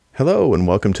Hello, and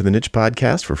welcome to the Niche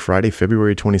Podcast for Friday,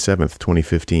 February 27th,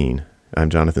 2015. I'm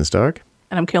Jonathan Stark.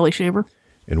 And I'm Kelli Shaver.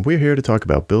 And we're here to talk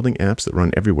about building apps that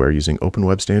run everywhere using open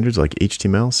web standards like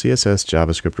HTML, CSS,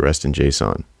 JavaScript, REST, and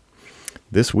JSON.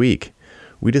 This week,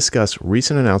 we discuss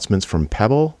recent announcements from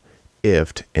Pebble,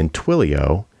 IFTTT, and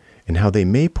Twilio, and how they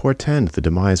may portend the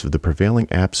demise of the prevailing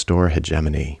app store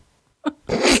hegemony.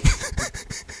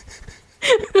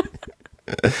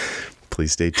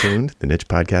 Please stay tuned. The Niche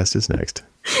Podcast is next.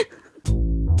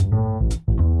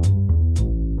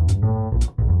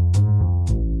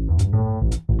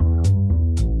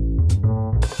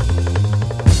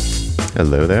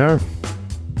 Hello there.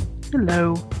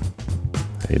 Hello.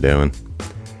 How you doing?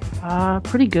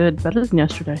 Pretty good. Better than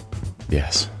yesterday.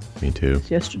 Yes, me too.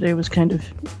 Yesterday was kind of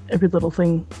every little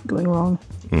thing going wrong.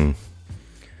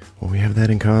 Well, we have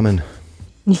that in common.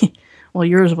 Well,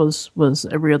 yours was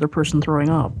every other person throwing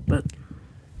up, but...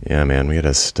 Yeah, man, we had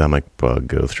a stomach bug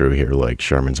go through here like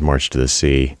Sherman's March to the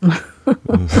Sea.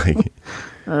 It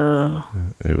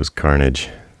was carnage.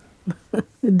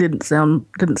 It didn't sound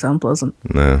pleasant.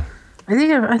 No. I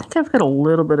think I've got a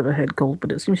little bit of a head cold,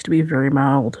 but it seems to be very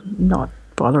mild, not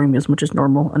bothering me as much as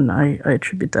normal, and I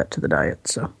attribute that to the diet.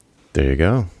 So there you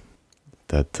go.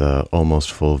 That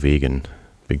almost full vegan,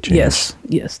 big change.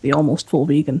 Yes, the almost full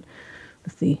vegan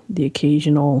with the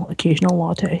occasional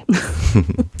latte.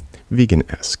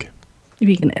 Vegan-esque.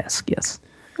 Vegan-esque, yes.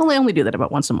 I only do that about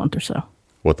once a month or so.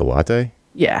 What, the latte?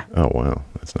 Yeah. Oh, wow.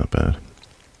 That's not bad.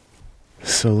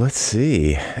 So let's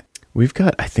see. We've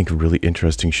got, I think, a really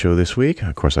interesting show this week.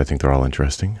 Of course, I think they're all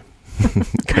interesting.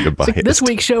 Kind of biased. So this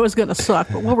week's show is going to suck,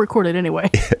 but we'll record it anyway.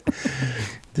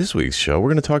 This week's show, we're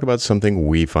going to talk about something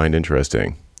we find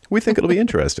interesting. We think it'll be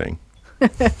interesting.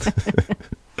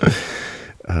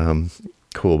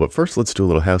 Cool. But first, let's do a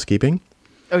little housekeeping.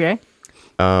 Okay.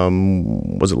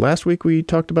 Was it last week we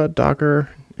talked about Docker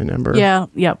and Ember? Yeah,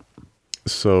 yep.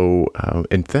 So,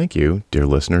 and thank you, dear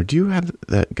listener. Do you have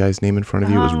that guy's name in front of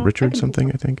you? It was Richard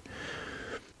something, I think.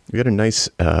 We got a nice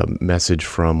message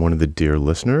from one of the dear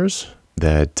listeners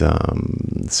that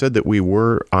said that we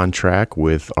were on track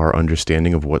with our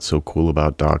understanding of what's so cool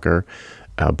about Docker,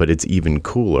 but it's even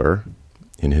cooler,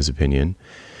 in his opinion.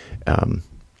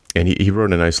 And he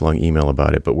wrote a nice long email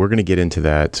about it, but we're going to get into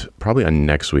that probably on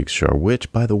next week's show, which,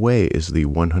 by the way, is the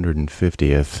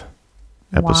 150th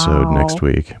episode next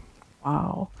week.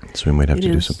 Wow. So we might have to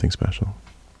do something special.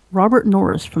 Robert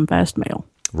Norris from Fastmail.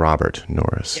 Robert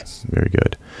Norris. Yes. Very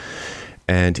good.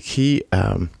 And he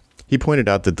pointed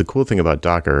out that the cool thing about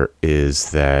Docker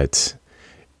is that,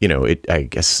 I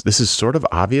guess this is sort of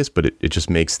obvious, but it just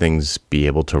makes things be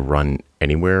able to run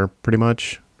anywhere pretty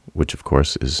much, which of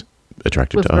course is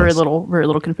attractive to us. With very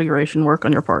little configuration work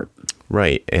on your part.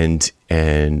 Right. And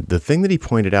the thing that he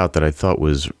pointed out that I thought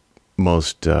was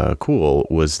most cool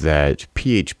was that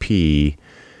PHP,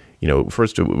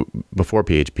 first before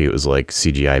PHP, it was like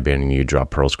CGI banning you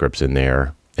drop Perl scripts in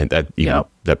there, and that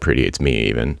predates me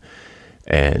even.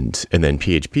 And then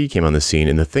PHP came on the scene,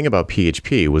 and the thing about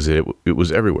PHP was that it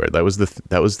was everywhere. That was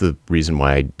the reason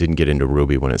why I didn't get into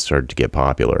Ruby when it started to get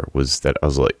popular. Was that I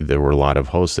was like, there were a lot of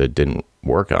hosts that didn't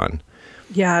work on.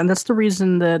 Yeah, and that's the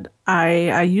reason that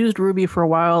I used Ruby for a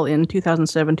while in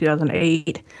 2007,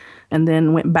 2008, and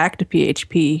then went back to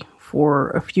PHP for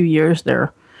a few years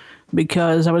there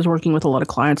because I was working with a lot of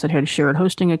clients that had shared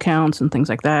hosting accounts and things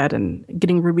like that, and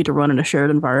getting Ruby to run in a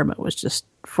shared environment was just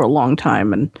for a long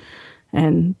time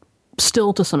and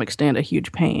still to some extent a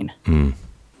huge pain. Mm.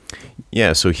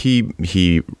 Yeah, so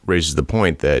he raises the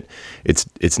point that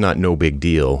it's not no big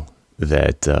deal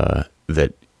that the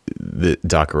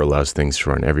Docker allows things to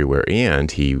run everywhere, and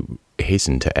he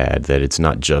hastened to add that it's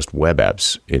not just web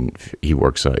apps. He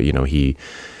works,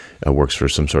 works for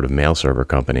some sort of mail server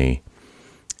company,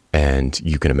 and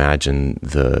you can imagine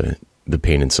the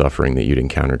pain and suffering that you'd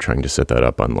encounter trying to set that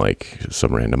up on like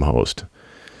some random host.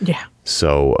 Yeah.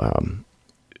 So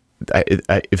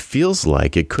it feels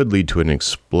like it could lead to an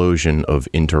explosion of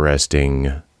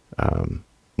interesting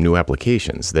new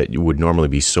applications that would normally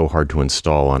be so hard to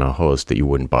install on a host that you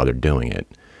wouldn't bother doing it.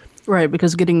 Right,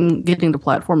 because getting the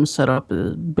platform set up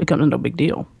becomes no big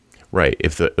deal. Right.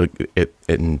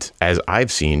 And as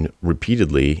I've seen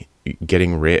repeatedly,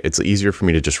 it's easier for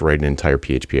me to just write an entire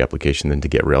PHP application than to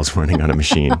get Rails running on a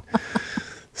machine.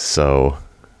 So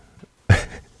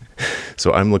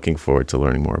I'm looking forward to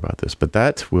learning more about this. But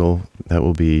that will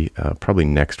be probably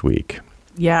next week.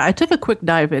 Yeah, I took a quick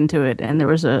dive into it, and there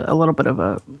was a little bit of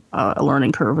a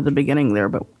learning curve at the beginning there,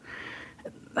 but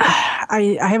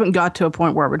I haven't got to a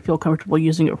point where I would feel comfortable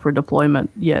using it for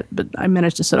deployment yet, but I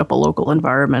managed to set up a local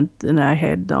environment, and I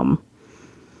had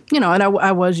And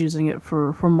I was using it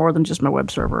for more than just my web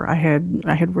server. I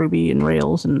had Ruby and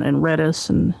Rails and Redis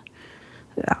and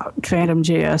Phantom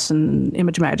JS and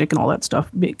ImageMagick and all that stuff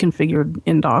configured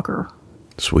in Docker.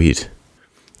 Sweet.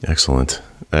 Excellent.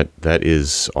 That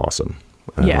is awesome.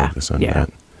 I love the sound of that.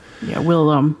 Yeah,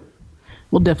 we'll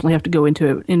definitely have to go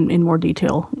into it in more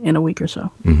detail in a week or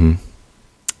so. Mm-hmm.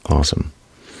 Awesome.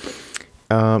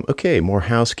 Okay, more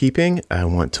housekeeping. I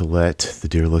want to let the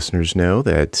dear listeners know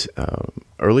that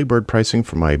early bird pricing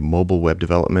for my mobile web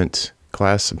development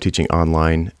class I'm teaching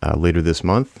online later this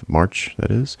month, March,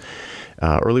 that is.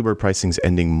 Early bird pricing is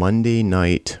ending Monday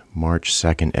night, March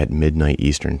 2nd at midnight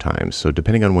Eastern time. So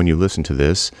depending on when you listen to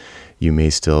this, you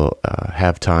may still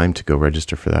have time to go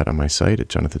register for that on my site at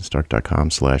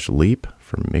jonathanstark.com/leap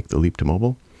for Make the Leap to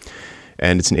Mobile.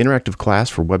 And it's an interactive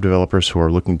class for web developers who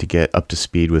are looking to get up to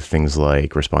speed with things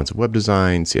like responsive web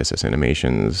design, CSS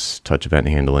animations, touch event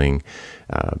handling,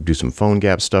 do some phone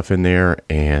gap stuff in there,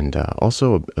 and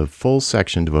also a full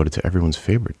section devoted to everyone's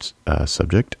favorite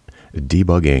subject,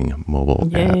 debugging mobile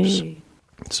apps.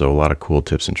 So a lot of cool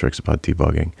tips and tricks about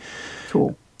debugging.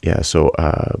 Cool. Yeah, so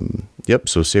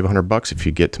so save $100 if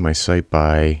you get to my site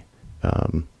by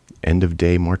end of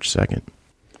day March 2nd.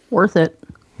 Worth it.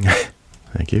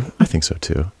 Thank you. I think so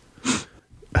too.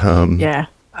 Yeah.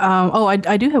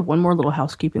 I do have one more little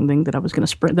housekeeping thing that I was going to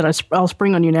spring I'll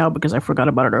spring on you now because I forgot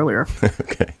about it earlier.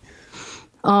 Okay.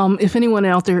 If anyone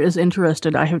out there is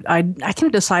interested, I kind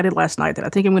of decided last night that I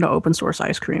think I'm going to open source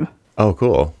ice cream. Oh,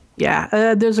 cool.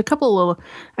 Yeah. There's a couple little.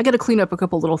 I got to clean up a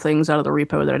couple little things out of the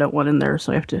repo that I don't want in there,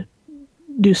 so I have to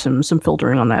do some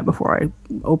filtering on that before I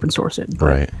open source it. But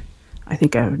right. I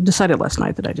think I decided last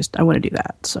night that I want to do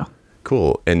that. So.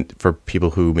 Cool. And for people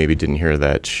who maybe didn't hear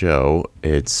that show,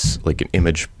 it's like an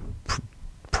image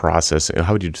processing.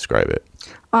 How would you describe it?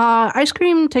 Ice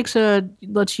cream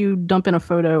lets you dump in a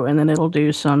photo and then it'll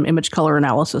do some image color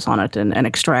analysis on it and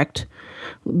extract,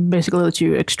 basically lets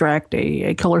you extract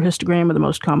a color histogram of the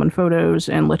most common photos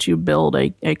and lets you build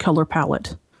a color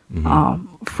palette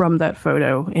from that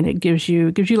photo. And it gives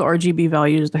you the RGB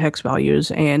values, the hex values,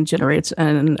 and generates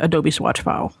an Adobe swatch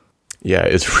file. Yeah,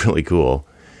 it's really cool.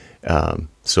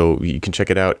 So you can check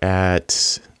it out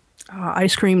at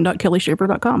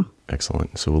icecream.kellyshaper.com.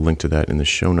 Excellent. So we'll link to that in the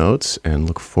show notes and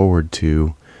look forward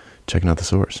to checking out the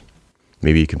source.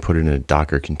 Maybe you can put it in a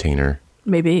Docker container.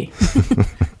 Maybe.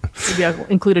 Maybe I'll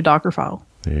include a Docker file.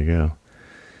 There you go.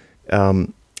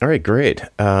 All right, great.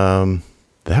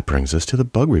 That brings us to the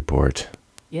bug report.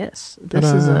 Yes, this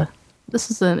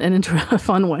is a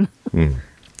fun one.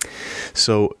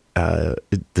 So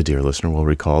the dear listener will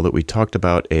recall that we talked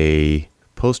about a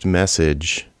post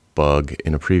message bug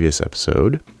in a previous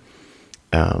episode.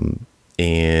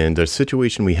 And the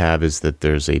situation we have is that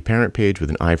there's a parent page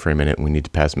with an iframe in it, and we need to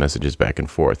pass messages back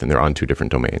and forth, and they're on two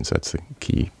different domains. That's the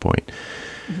key point.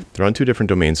 They're on two different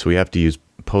domains, so we have to use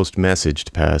post message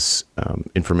to pass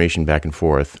information back and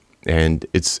forth. And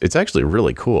it's actually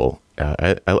really cool.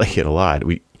 I like it a lot.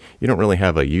 You don't really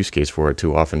have a use case for it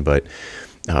too often, but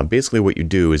basically what you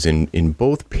do is in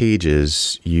both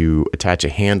pages, you attach a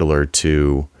handler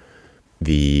to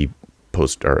the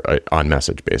post or on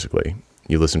message, basically.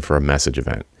 You listen for a message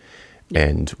event.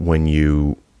 And when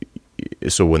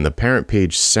the parent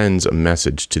page sends a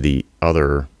message to the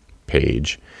other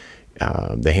page,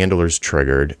 the handler's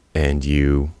triggered and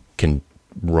you can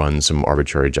run some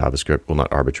arbitrary JavaScript. Well,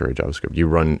 not arbitrary JavaScript. You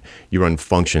run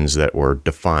functions that were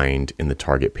defined in the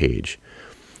target page.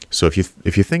 So if you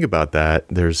think about that,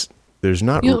 there's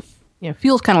not. It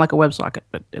feels kind of like a WebSocket,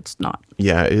 but it's not.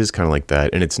 Yeah, it is kind of like that,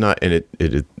 and it's not. And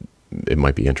it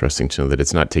might be interesting to know that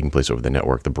it's not taking place over the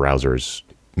network. The browser's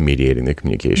mediating the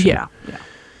communication. Yeah.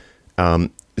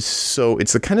 So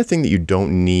it's the kind of thing that you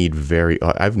don't need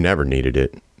I've never needed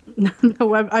it.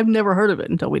 No, I've never heard of it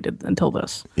until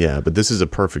this. Yeah, but this is a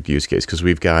perfect use case because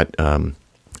we've got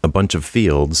a bunch of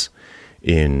fields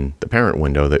in the parent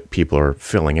window that people are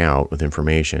filling out with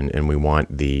information, and we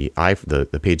want the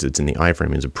page that's in the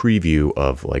iframe is a preview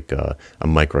of like a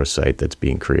microsite that's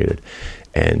being created,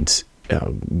 and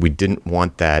we didn't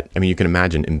want that. I mean, you can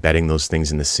imagine embedding those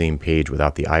things in the same page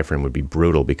without the iframe would be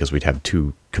brutal because we'd have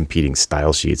two competing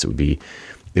style sheets. It would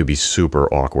be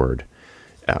super awkward.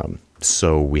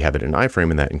 So we have it in iframe,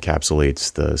 and that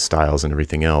encapsulates the styles and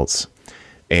everything else,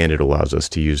 and it allows us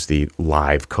to use the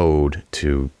live code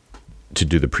to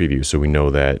do the preview. So we know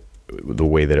that the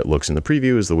way that it looks in the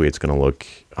preview is the way it's going to look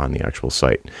on the actual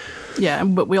site. Yeah,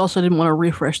 but we also didn't want to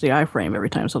refresh the iframe every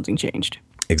time something changed.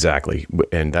 Exactly.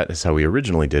 And that is how we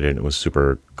originally did it. And it was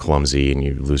super clumsy and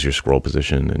you lose your scroll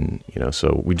position. And,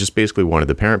 so we just basically wanted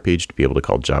the parent page to be able to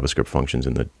call JavaScript functions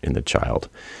in the child.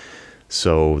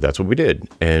 So that's what we did.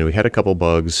 And we had a couple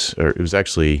bugs, or it was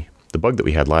actually, the bug that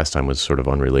we had last time was sort of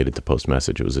unrelated to post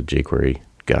message. It was a jQuery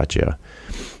gotcha.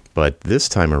 But this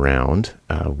time around,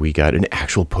 we got an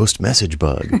actual post message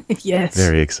bug. Yes.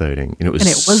 Very exciting. And it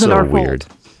wasn't so our weird.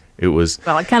 fault. It was.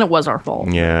 Well, it kind of was our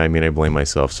fault. Yeah, I mean, I blame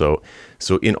myself. So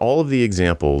in all of the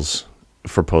examples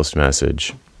for post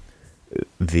message,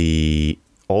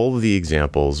 all of the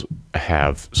examples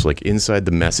have, so like inside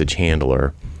the message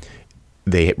handler,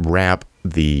 they wrap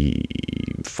the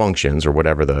functions or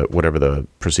whatever the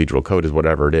procedural code is,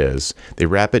 whatever it is, they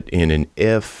wrap it in an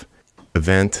if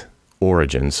event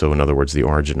origin. So in other words, the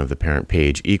origin of the parent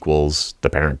page equals the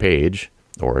parent page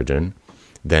origin,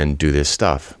 then do this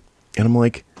stuff. And I'm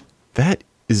like, that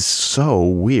is so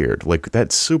weird. Like,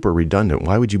 that's super redundant.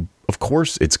 Why would you? Of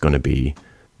course it's going to be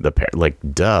the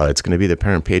it's going to be the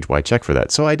parent page. Why check for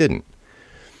that? So I didn't.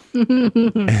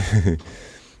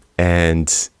 And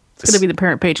it's going to be the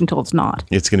parent page until it's not.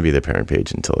 It's going to be the parent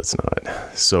page until it's not.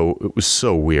 So it was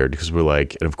so weird because we're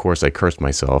like, and of course I cursed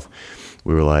myself.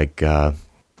 We were like, we got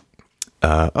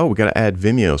to add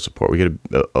Vimeo support. We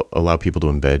got to allow people to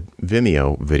embed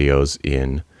Vimeo videos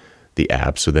in the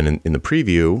app. So then in the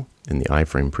preview, in the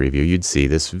iframe preview, you'd see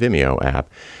this Vimeo app.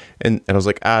 And I was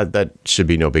like, that should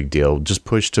be no big deal. Just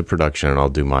push to production and I'll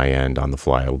do my end on the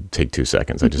fly. It'll take 2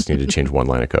 seconds. I just need to change one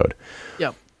line of code.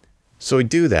 Yep. So we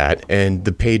do that and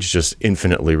the page just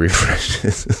infinitely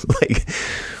refreshes. Like,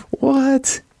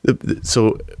 what?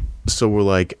 So we're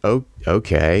like, oh,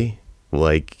 okay.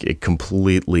 Like, it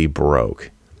completely broke.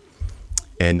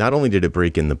 And not only did it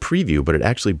break in the preview, but it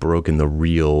actually broke in the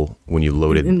real, when you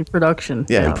loaded in production.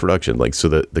 Yeah, in production. Like, so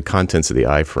the contents of the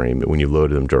iframe, when you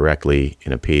loaded them directly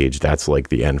in a page, that's like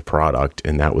the end product.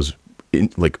 And that was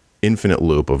infinite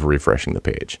loop of refreshing the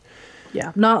page.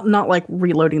 Yeah, not like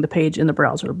reloading the page in the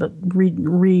browser, but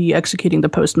re-executing the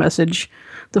post message,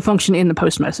 the function in the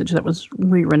post message that was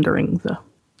re-rendering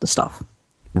the stuff.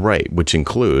 Right, which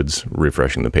includes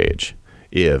refreshing the page.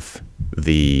 If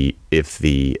the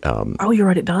oh, you're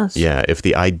right, it does. Yeah, if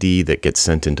the ID that gets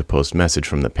sent into post message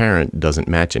from the parent doesn't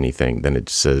match anything, then it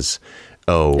says,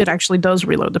 oh, it actually does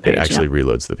reload the page. It actually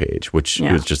reloads the page, which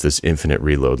was just this infinite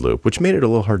reload loop, which made it a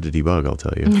little hard to debug, I'll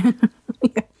tell you.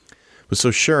 Yeah. But so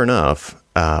sure enough,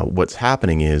 what's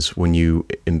happening is when you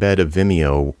embed a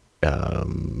Vimeo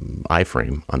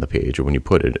iframe on the page, or when you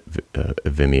put a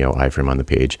Vimeo iframe on the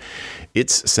page,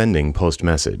 it's sending post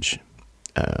message.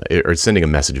 Or sending a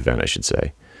message event, I should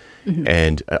say. Mm-hmm.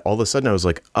 And all of a sudden I was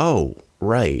like, oh,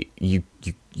 right. You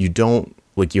don't,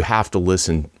 like, you have to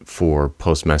listen for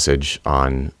post message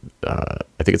on,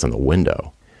 I think it's on the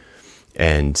window.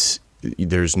 And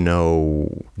there's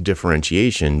no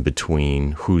differentiation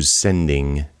between who's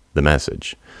sending the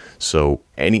message. So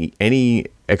any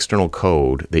external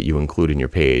code that you include in your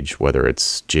page, whether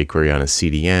it's jQuery on a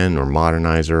CDN or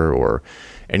Modernizer or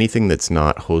anything that's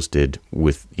not hosted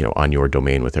with, on your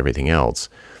domain with everything else,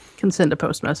 can send a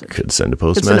post message. Could send a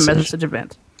post message. Could send a message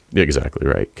event. Exactly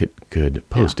right. Could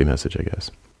post a message, I guess.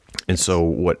 And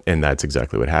so and that's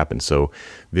exactly what happened. So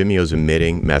Vimeo's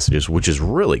emitting messages, which is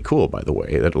really cool, by the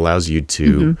way. That allows you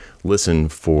to listen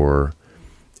for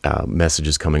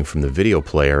messages coming from the video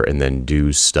player and then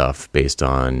do stuff based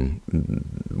on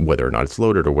whether or not it's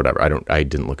loaded or whatever. I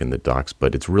didn't look in the docs,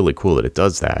 but it's really cool that it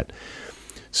does that.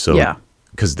 So yeah.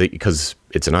 Because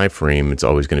it's an iframe, it's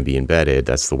always going to be embedded.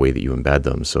 That's the way that you embed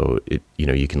them. So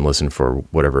you can listen for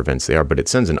whatever events they are, but it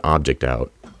sends an object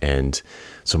out. And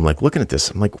so I'm like looking at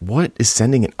this. I'm like, what is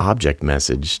sending an object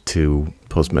message to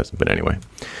post message? But anyway,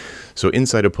 so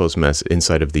inside of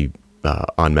inside of the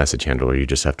on message handler, you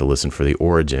just have to listen for the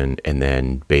origin, and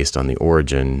then based on the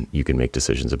origin, you can make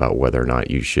decisions about whether or not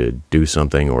you should do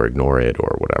something or ignore it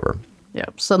or whatever. Yeah,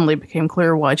 suddenly became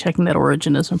clear why checking that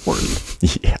origin is important.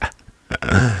 Yeah.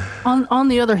 On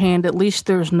the other hand, at least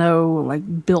there's no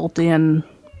built-in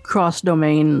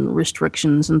cross-domain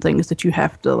restrictions and things that you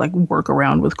have to work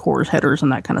around with CORS headers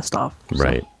and that kind of stuff.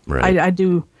 Right, so right. I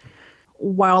do.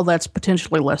 While that's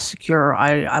potentially less secure,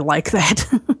 I like that.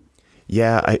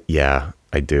 Yeah,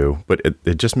 I do. But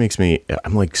it just makes me.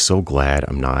 I'm so glad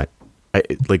I'm not.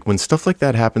 When stuff like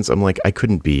that happens, I'm like, I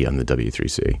couldn't be on the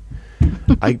W3C.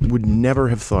 I would never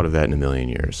have thought of that in a million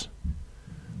years.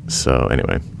 So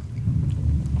anyway.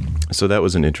 So that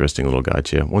was an interesting little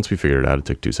gotcha. Once we figured it out, it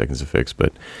took 2 seconds to fix,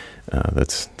 but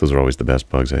those are always the best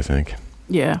bugs, I think.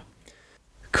 Yeah.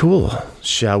 Cool.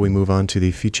 Shall we move on to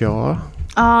the feature?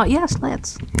 Yes,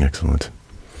 let's. Excellent.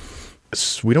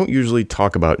 So we don't usually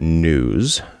talk about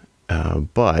news,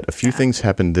 but a few things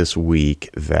happened this week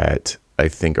that I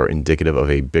think are indicative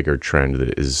of a bigger trend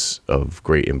that is of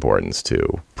great importance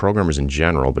to programmers in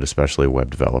general, but especially web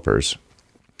developers.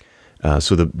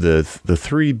 So the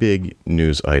three big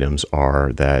news items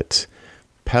are that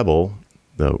Pebble,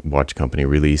 the watch company,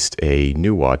 released a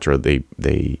new watch, or they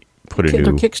put a new...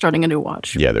 They're kickstarting a new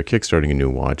watch. Yeah, they're kickstarting a new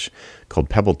watch called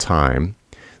Pebble Time.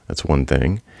 That's one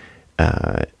thing.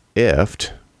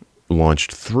 IFT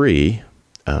launched three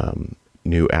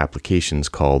new applications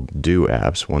called Do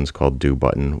apps. One's called Do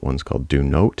Button, one's called Do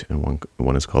Note, and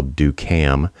one is called Do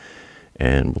Cam.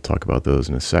 And we'll talk about those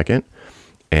in a second.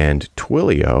 And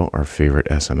Twilio, our favorite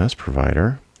SMS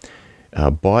provider,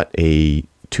 bought a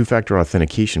two-factor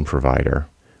authentication provider,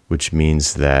 which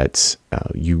means that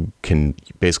you can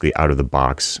basically out of the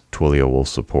box, Twilio will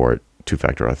support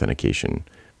two-factor authentication,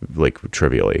 like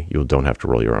trivially. You don't have to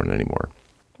roll your own anymore.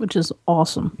 Which is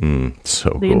awesome. So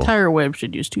the cool. entire web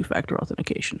should use two-factor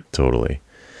authentication. Totally.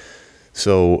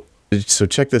 So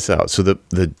check this out. So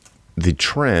the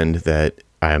trend that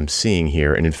I'm seeing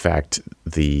here, and in fact,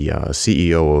 the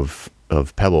CEO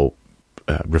of Pebble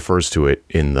refers to it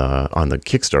on the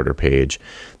Kickstarter page,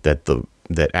 that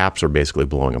apps are basically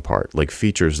blowing apart. Like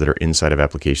features that are inside of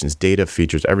applications, data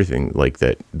features, everything like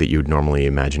that you would normally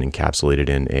imagine encapsulated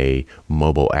in a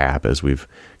mobile app, as we've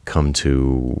come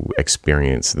to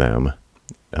experience them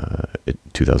in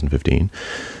 2015.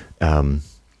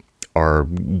 Are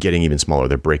getting even smaller.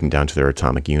 They're breaking down to their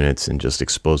atomic units and just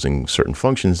exposing certain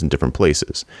functions in different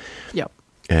places. Yep.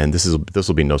 And this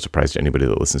will be no surprise to anybody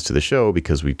that listens to the show,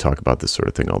 because we talk about this sort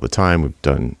of thing all the time. We've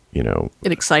done,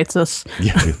 It excites us.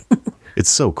 Yeah, it's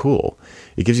so cool.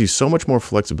 It gives you so much more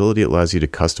flexibility. It allows you to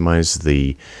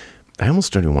customize I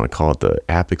almost don't even want to call it the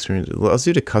app experience. It allows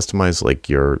you to customize like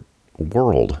your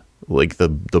world. Like the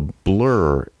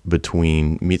blur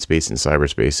between meat space and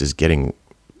cyberspace is getting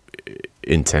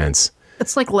intense.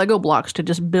 It's like Lego blocks to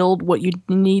just build what you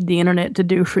need the internet to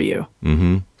do for you.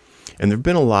 Mm-hmm. And there've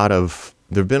been a lot of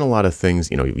things,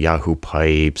 Yahoo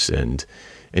pipes and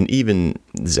even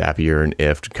Zapier and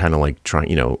IFT kind of like trying,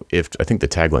 IFT. I think the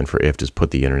tagline for IFT is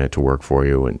put the internet to work for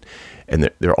you, and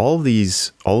there are all of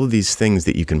these things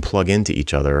that you can plug into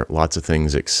each other. Lots of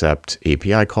things accept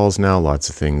API calls now. Lots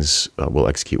of things will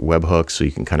execute webhooks, so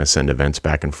you can kind of send events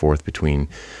back and forth between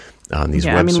these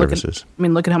web services.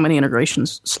 Look at how many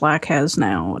integrations Slack has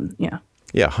now, and yeah.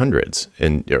 Yeah, hundreds.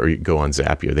 Or you go on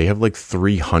Zapier, they have like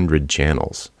 300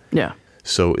 channels. Yeah.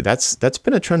 So that's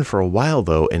been a trend for a while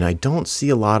though, and I don't see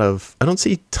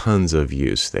tons of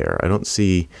use there. I don't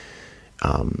see.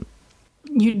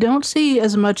 You don't see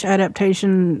as much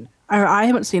adaptation. Or I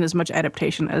haven't seen as much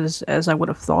adaptation as I would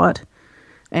have thought.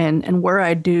 And where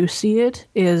I do see it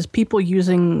is people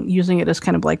using it as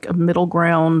kind of like a middle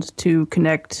ground to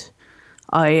connect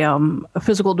a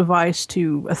physical device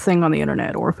to a thing on the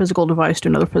internet, or a physical device to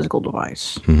another physical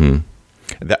device. Mm-hmm.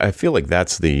 I feel like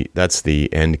that's the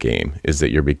end game, is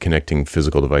that you're connecting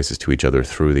physical devices to each other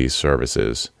through these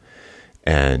services.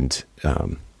 And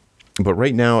but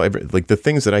right now, like the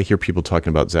things that I hear people talking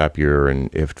about Zapier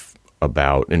and IFT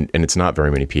about, and it's not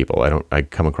very many people. I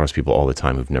come across people all the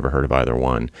time who've never heard of either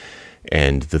one.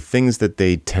 And the things that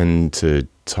they tend to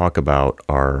talk about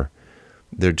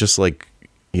they're just like,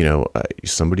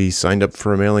 somebody signed up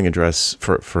for a mailing address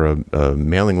for a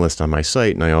mailing list on my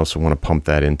site, and I also want to pump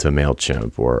that into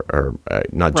MailChimp, or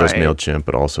not just MailChimp,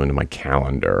 but also into my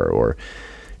calendar, or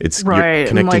you're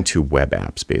connecting to web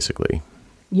apps basically.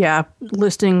 Yeah,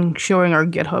 showing our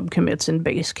GitHub commits in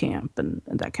Basecamp and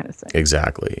that kind of thing.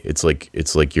 Exactly.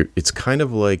 It's kind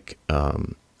of like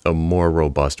a more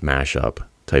robust mashup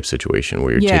type situation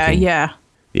where you're taking. Yes.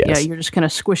 Yeah, you're just kind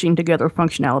of squishing together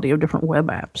functionality of different web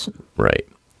apps. Right.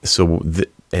 So it's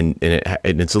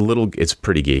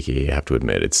pretty geeky, I have to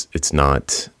admit. It's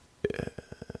not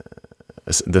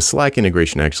the Slack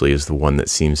integration actually is the one that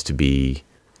seems to be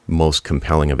most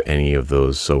compelling of any of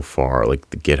those so far, like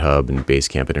the GitHub and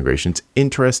Basecamp integration. It's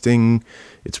interesting.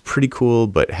 It's pretty cool,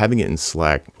 but having it in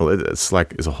Slack,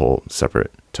 Slack is a whole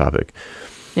separate topic.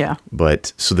 Yeah.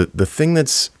 But so the thing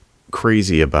that's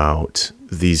crazy about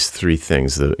these three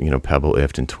things, Pebble,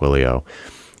 IFT, and Twilio,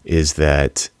 is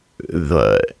that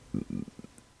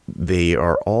they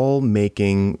are all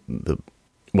making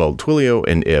Twilio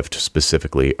and IFT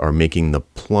specifically are making the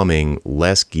plumbing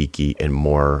less geeky and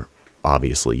more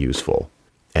obviously useful.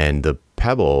 And the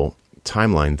Pebble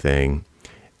timeline thing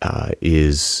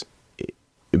it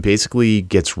basically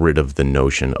gets rid of the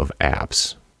notion of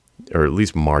apps, or at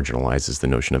least marginalizes the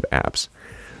notion of apps.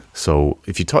 So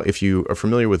if you are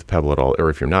familiar with Pebble at all, or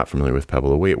if you're not familiar with Pebble,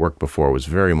 the way it worked before was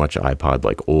very much iPod,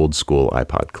 like old school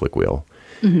iPod click wheel,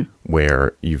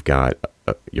 where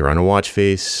you're on a watch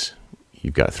face,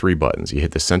 you've got three buttons. You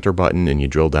hit the center button and you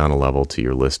drill down a level to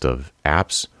your list of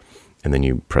apps, and then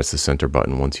you press the center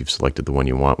button once you've selected the one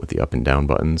you want with the up and down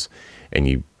buttons, and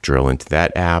you drill into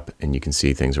that app and you can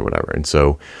see things or whatever. And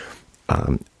so,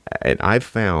 and I've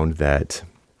found that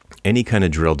any kind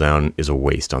of drill down is a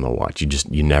waste on the watch.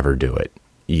 You never do it.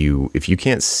 If you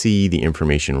can't see the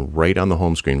information right on the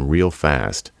home screen real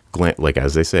fast, like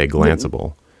as they say,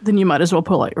 glanceable, then you might as well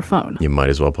pull out your phone. You might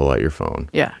as well pull out your phone.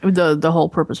 Yeah. The whole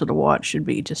purpose of the watch should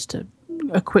be just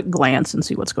a quick glance and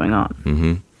see what's going on.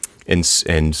 Mm-hmm.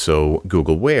 And so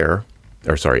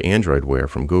Android Wear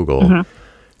from Google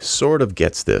sort of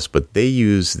gets this, but they're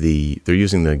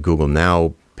using the Google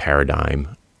Now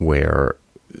paradigm where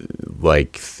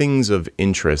like things of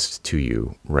interest to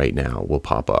you right now will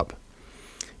pop up.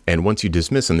 And once you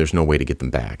dismiss them, there's no way to get them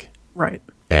back. Right.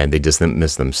 And they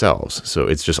dismiss themselves. So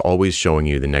it's just always showing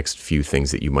you the next few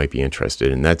things that you might be interested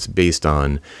in. And that's based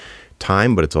on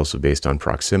time, but it's also based on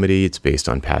proximity. It's based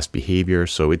on past behavior.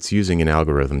 So it's using an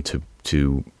algorithm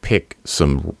to pick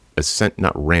some,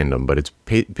 not random, but it's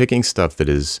picking stuff that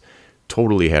is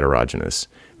totally heterogeneous.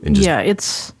 And just, yeah,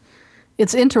 it's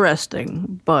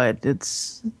interesting, but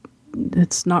it's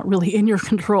not really in your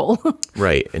control.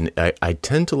 Right. And I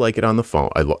tend to like it on the phone.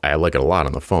 I like it a lot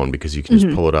on the phone because you can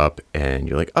just pull it up and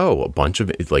you're like, oh,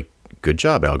 it's like, good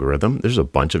job, algorithm. There's a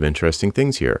bunch of interesting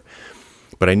things here.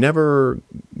 But I never,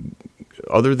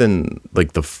 other than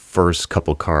like the first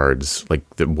couple cards, like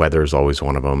the weather is always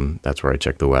one of them. That's where I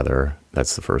check the weather.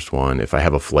 That's the first one. If I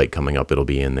have a flight coming up, it'll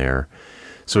be in there.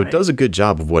 So It does a good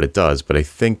job of what it does, but I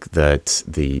think that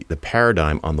the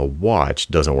paradigm on the watch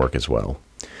doesn't work as well.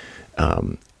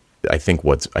 I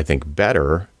think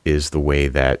better is the way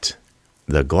that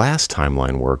the glass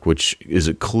timeline work, which is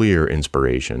a clear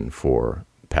inspiration for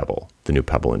Pebble, the new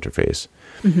Pebble interface.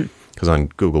 Because on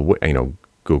Google,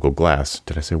 Google Glass,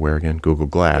 did I say where again? Google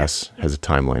Glass has a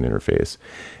timeline interface.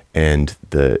 And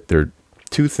there are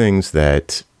two things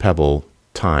that Pebble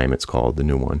Time, it's called, the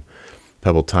new one,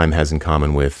 Pebble Time has in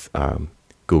common with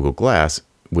Google Glass,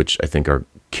 which I think are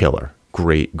killer.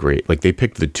 Great. Like they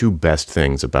picked the two best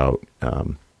things about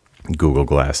Google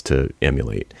Glass to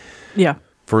emulate. Yeah.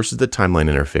 First is the timeline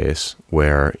interface,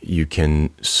 where you can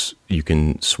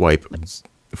swipe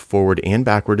forward and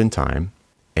backward in time,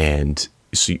 and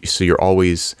so it's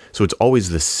always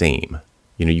the same.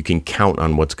 You can count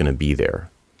on what's going to be there.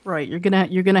 Right. You're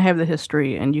gonna have the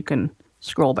history, and you can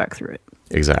scroll back through it.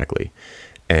 Exactly,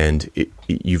 and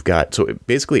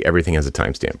basically everything has a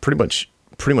timestamp. Pretty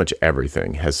much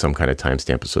everything has some kind of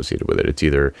timestamp associated with it. It's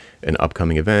either an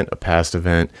upcoming event, a past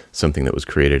event, something that was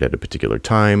created at a particular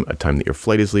time, a time that your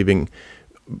flight is leaving.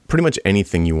 Pretty much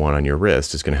anything you want on your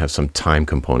wrist is going to have some time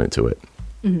component to it.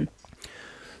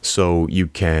 So you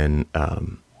can,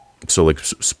 like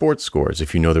sports scores,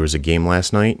 if you know there was a game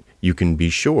last night, you can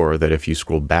be sure that if you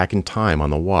scroll back in time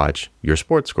on the watch, your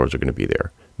sports scores are going to be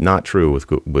there. Not true with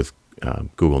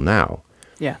Google Now.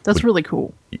 Yeah, that's really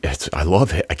cool. I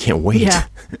love it. I can't wait.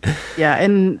 Yeah,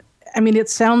 and I mean, it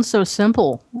sounds so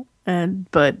simple,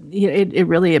 but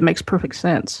it makes perfect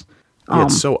sense.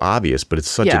 It's so obvious, but it's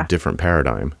such a different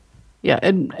paradigm. Yeah,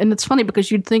 and it's funny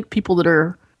because you'd think people that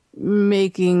are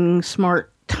making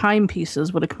smart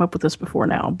timepieces would have come up with this before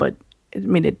now, but I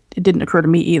mean, it didn't occur to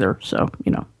me either. So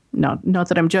not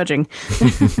that I'm judging,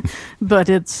 but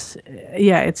it's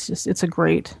a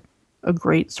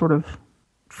great sort of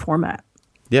format.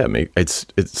 Yeah,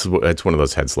 it's one of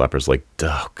those head slappers. Like,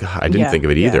 oh God, I didn't think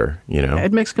of it either.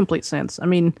 It makes complete sense. I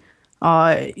mean,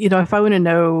 if I want to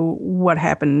know what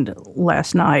happened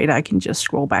last night, I can just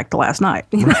scroll back to last night.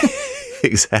 Right.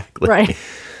 Exactly. Right.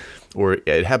 Or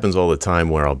it happens all the time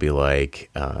where I'll be like,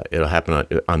 it'll happen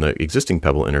on the existing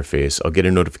Pebble interface. I'll get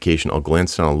a notification. I'll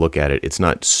glance down, I'll look at it. It's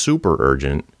not super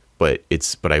urgent, but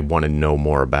I want to know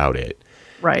more about it.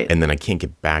 Right. And then I can't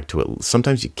get back to it.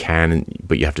 Sometimes you can,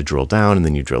 but you have to drill down, and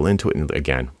then you drill into it. And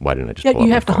again, why didn't I just pull up you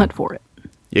my have to phone? hunt for it.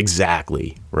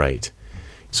 Exactly. Right.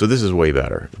 So this is way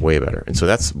better. And so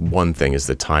that's one thing, is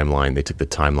the timeline. They took the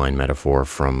timeline metaphor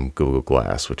from Google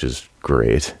Glass, which is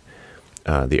great.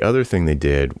 The other thing they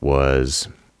did was,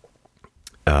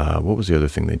 what was the other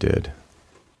thing they did?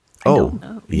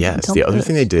 Yes. The other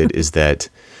thing they did is that,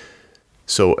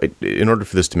 so in order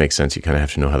for this to make sense, you kind of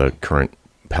have to know how the current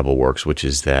Pebble works, which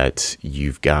is that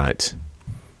you've got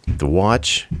the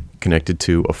watch connected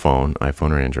to a phone,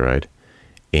 iPhone or Android,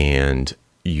 and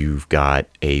you've got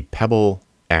a Pebble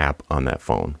app on that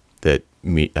phone that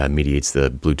mediates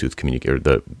the Bluetooth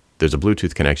communicator. There's a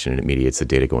Bluetooth connection, and it mediates the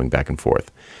data going back and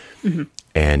forth. Mm-hmm.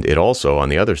 And it also, on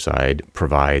the other side,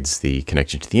 provides the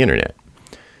connection to the internet.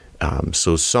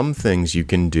 So some things you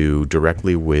can do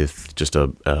directly with just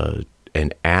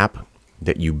an app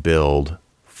that you build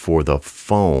for the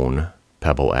phone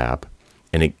Pebble app,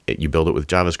 and you build it with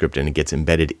JavaScript, and it gets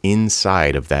embedded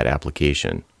inside of that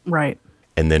application. Right.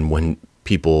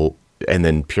 And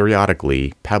then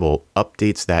periodically Pebble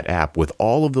updates that app with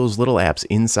all of those little apps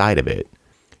inside of it.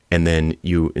 And then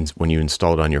when you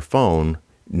install it on your phone,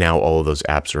 now all of those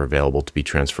apps are available to be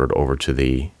transferred over to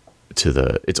the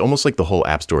it's almost like the whole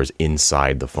app store is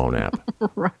inside the phone app.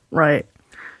 Right.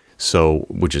 So,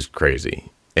 which is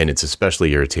crazy. And it's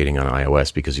especially irritating on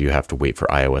iOS because you have to wait for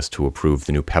iOS to approve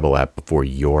the new Pebble app before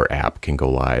your app can go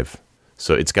live.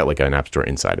 So it's got like an app store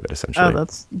inside of it, essentially. Oh,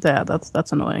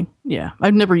 that's annoying. Yeah,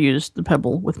 I've never used the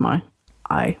Pebble with my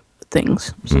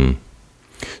things.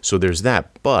 So there's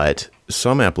that, but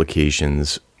some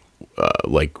applications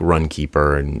like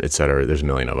Runkeeper and et cetera, there's a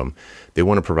million of them. They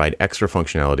want to provide extra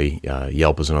functionality.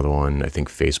 Yelp is another one. I think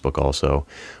Facebook also,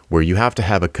 where you have to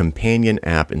have a companion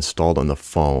app installed on the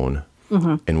phone.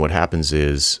 Mm-hmm. And what happens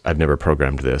is, I've never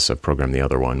programmed this. I've programmed the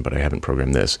other one, but I haven't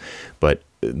programmed this. But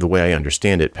the way I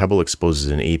understand it, Pebble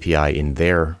exposes an API in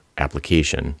their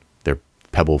application, their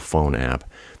Pebble phone app,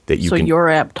 that you can... So your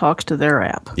app talks to their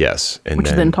app. Yes.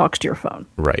 Which then talks to your phone.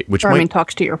 Right.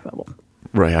 Talks to your Pebble.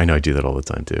 Right. I know I do that all the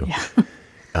time too.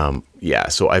 Yeah.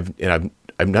 So I'm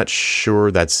not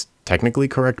sure that's technically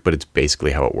correct, but it's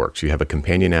basically how it works. You have a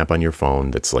companion app on your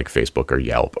phone that's like Facebook or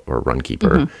Yelp or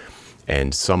Runkeeper. Mm-hmm.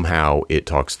 And somehow it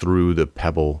talks through the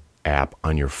Pebble app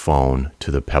on your phone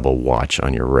to the Pebble watch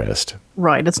on your wrist.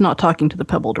 Right. It's not talking to the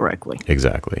Pebble directly.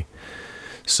 Exactly.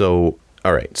 So,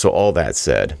 all right. So all that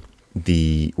said,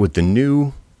 with the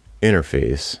new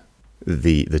interface,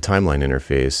 the timeline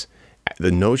interface,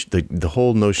 the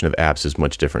whole notion of apps is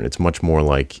much different. It's much more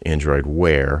like Android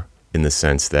Wear in the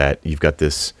sense that you've got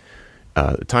this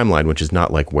timeline, which is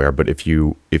not like Wear, but if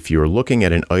you're looking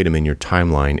at an item in your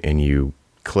timeline and you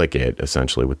click it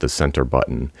essentially with the center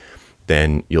button,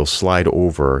 then you'll slide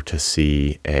over to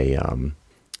see a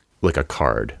like a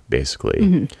card basically.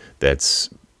 Mm-hmm. That's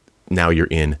now you're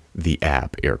in the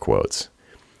app, air quotes,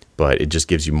 but it just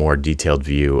gives you more detailed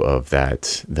view of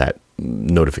that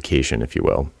notification, if you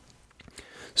will.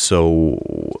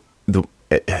 So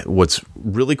what's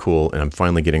really cool, and I'm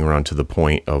finally getting around to the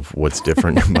point of what's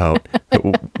different about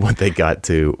what they got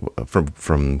to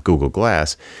from Google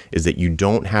Glass, is that you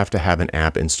don't have to have an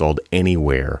app installed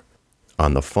anywhere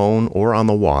on the phone or on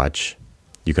the watch.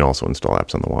 You can also install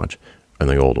apps on the watch, on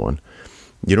the old one.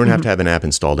 You don't have to have an app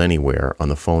installed anywhere on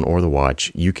the phone or the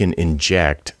watch. You can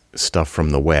inject stuff from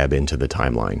the web into the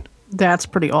timeline. That's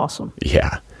pretty awesome.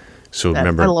 Yeah. So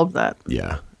remember, I love that.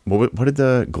 Yeah. What did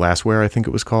the Glassware, I think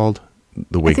it was called?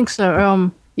 I think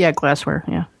so. Yeah, Glassware.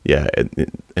 Yeah. Yeah.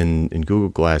 In Google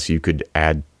Glass, you could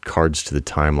add cards to the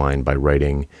timeline by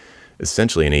writing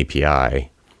essentially an API,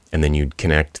 and then you'd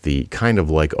connect kind of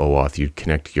like OAuth, you'd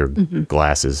connect your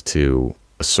glasses to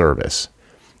a service,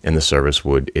 and the service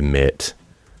would emit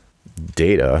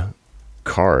data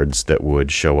cards that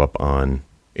would show up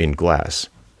in Glass.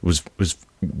 I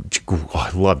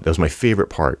loved it. That was my favorite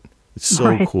part. It's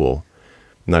so cool.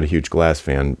 I'm not a huge Glass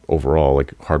fan overall,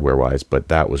 like hardware-wise, but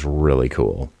that was really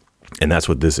cool. And that's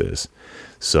what this is.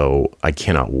 So I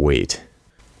cannot wait.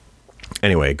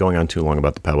 Anyway, going on too long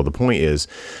about the Pebble, the point is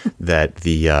that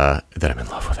that I'm in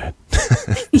love with it.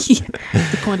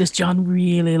 The point is John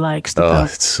really likes the Pebble. Oh,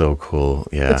 it's so cool.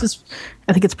 Yeah.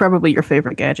 I think it's probably your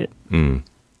favorite gadget.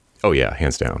 Oh, yeah,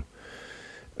 hands down.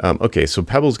 Okay, so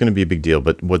Pebble's going to be a big deal,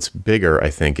 but what's bigger,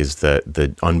 I think, is the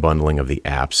unbundling of the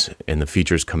apps and the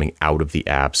features coming out of the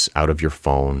apps, out of your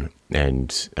phone. And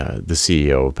the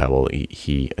CEO of Pebble,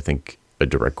 he I think a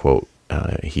direct quote,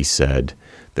 he said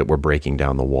that we're breaking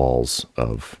down the walls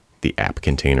of the app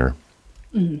container.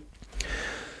 Mm-hmm.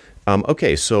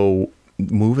 Okay, so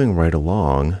moving right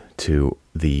along to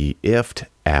the IFTTT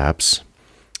apps.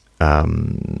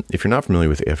 If you're not familiar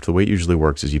with IFTTT, the way it usually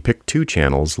works is you pick two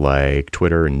channels like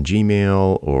Twitter and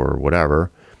Gmail or whatever,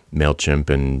 MailChimp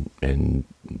and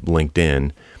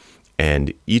LinkedIn,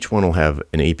 and each one will have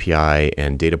an API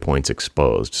and data points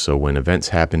exposed. So when events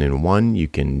happen in one, you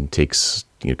can pick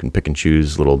and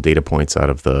choose little data points out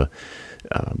of the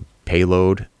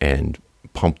payload and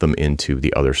pump them into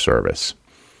the other service.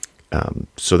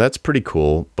 So that's pretty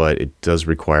cool, but it does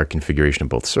require configuration of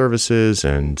both services,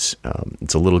 and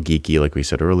it's a little geeky, like we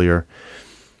said earlier.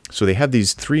 So they have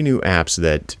these 3 new apps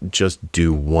that just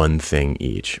do one thing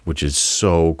each, which is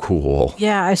so cool.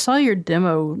 Yeah, I saw your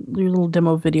little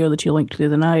demo video that you linked to the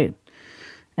other night,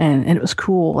 and it was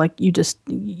cool. Like you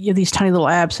have these tiny little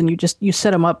apps, and you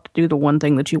set them up to do the one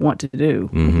thing that you want to do.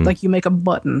 Mm-hmm. Like you make a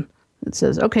button that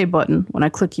says, "Okay, button. When I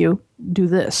click you, do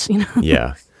this."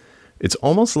 Yeah. It's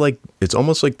almost like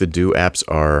the Do apps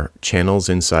are channels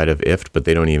inside of IFTTT, but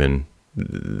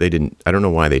I don't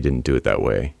know why they didn't do it that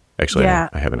way. Actually, yeah.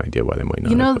 I have an idea why they might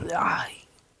not.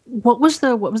 What was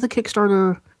the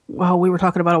Kickstarter well, we were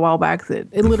talking about a while back that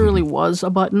it literally was a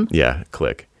button. Yeah,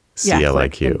 click. Yeah,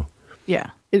 CLIQ.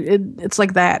 It's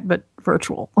like that, but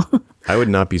virtual. I would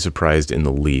not be surprised in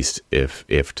the least if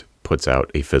IFT puts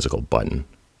out a physical button.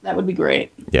 That would be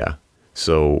great. Yeah.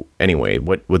 So anyway,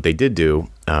 what they did do,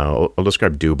 I'll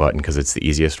describe do button because it's the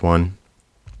easiest one.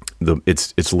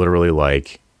 It's literally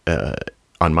like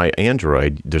on my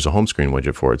Android, there's a home screen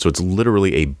widget for it. So it's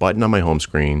literally a button on my home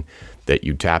screen that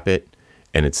you tap it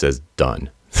and it says done.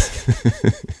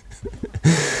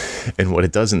 And what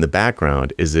it does in the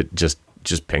background is it just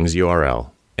pings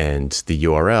URL, and the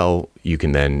URL you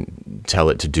can then tell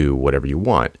it to do whatever you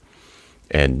want.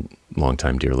 And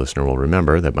longtime dear listener will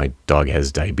remember that my dog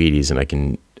has diabetes, and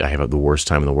I have the worst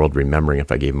time in the world remembering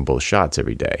if I gave him both shots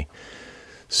every day.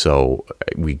 So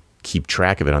we keep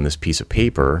track of it on this piece of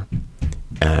paper,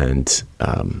 and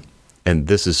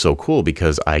this is so cool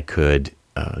because I could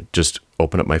just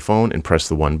open up my phone and press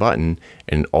the one button,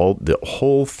 and the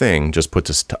whole thing just puts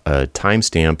a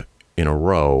timestamp in a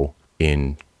row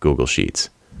in Google Sheets.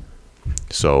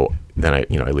 So then I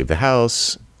leave the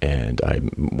house and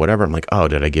I'm like, oh,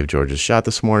 did I give George a shot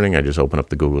this morning? I just open up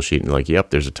the Google Sheet and like, yep,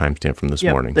 there's a timestamp from this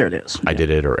morning. There it is. I did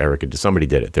it, or Erica did. Somebody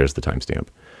did it. There's the timestamp.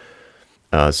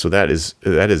 So that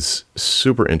is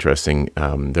super interesting.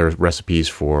 There are recipes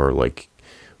for like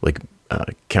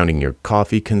counting your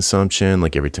coffee consumption.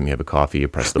 Like every time you have a coffee, you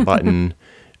press the button.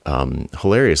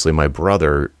 Hilariously, my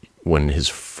brother, when his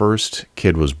first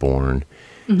kid was born,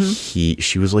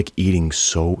 she was like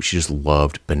she just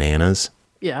loved bananas.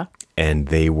 Yeah. And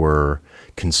they were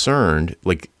concerned,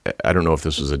 like, I don't know if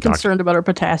this was a doctor. Concerned about her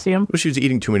potassium? Well, she was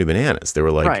eating too many bananas. They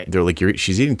were like, right. They're like,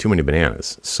 she's eating too many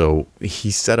bananas. So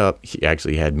he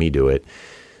actually had me do it,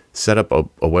 set up a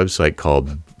website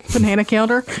called Banana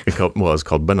Counter? It's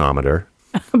called Banometer.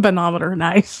 Banometer,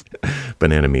 nice.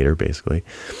 Banana meter, basically.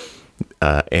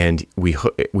 And we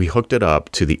hooked it up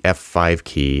to the F5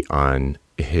 key on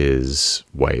his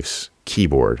wife's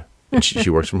keyboard. And she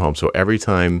works from home. So every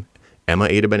time Emma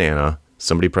ate a banana,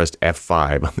 somebody pressed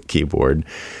F5 on the keyboard,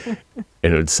 and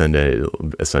it would send it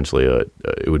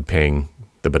would ping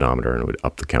the banometer, and it would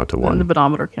up the count to 1. And the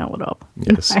banometer count would up.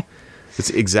 Yes. Nice. It's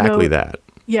exactly that.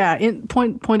 Yeah, in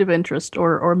point of interest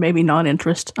or maybe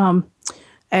non-interest.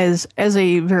 As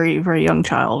a very, very young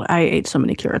child, I ate so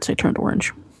many carrots I turned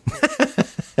orange.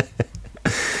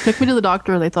 Took me to the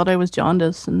doctor. They thought I was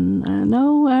jaundice, and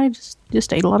no, I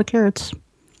just ate a lot of carrots.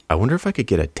 I wonder if I could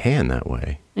get a tan that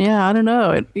way. Yeah, I don't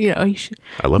know. You should.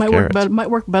 I love carrots. Might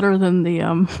work better than the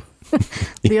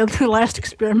the last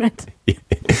experiment.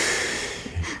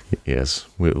 Yes,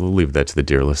 we'll leave that to the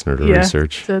dear listener to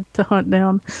research. To hunt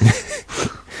down.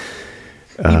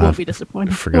 You won't be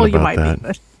disappointed. Forget about that. Be,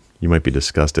 but... You might be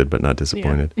disgusted, but not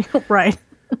disappointed. Yeah. Right.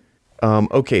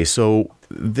 Okay, so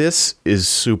this is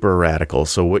super radical.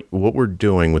 So what we're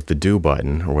doing with the do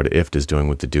button, or what IFT is doing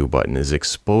with the do button, is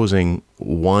exposing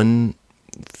one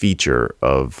feature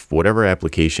of whatever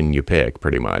application you pick,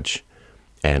 pretty much,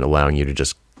 and allowing you to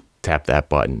just tap that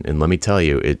button. And let me tell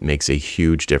you, it makes a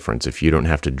huge difference. If you don't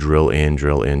have to drill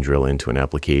into an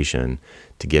application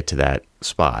to get to that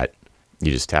spot,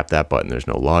 you just tap that button. There's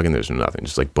no login, there's no nothing.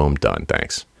 Just like, boom, done,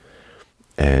 thanks.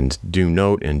 And do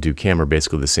note and do cam are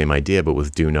basically the same idea, but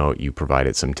with do note, you provide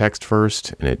it some text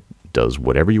first, and it does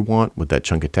whatever you want with that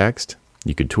chunk of text.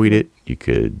 You could tweet it. You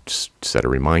could set a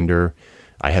reminder.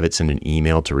 I have it send an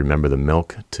email to remember the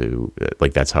milk to,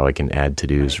 that's how I can add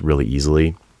to-dos really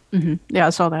easily. Mm-hmm. Yeah,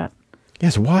 I saw that. Yeah,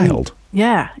 it's wild.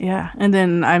 Yeah. And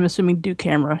then I'm assuming do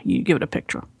camera, you give it a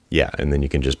picture. Yeah, and then you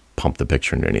can just pump the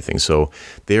picture into anything. So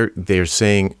they're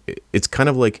saying it's kind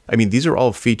of like, I mean, these are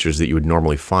all features that you would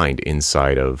normally find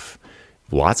inside of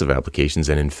lots of applications,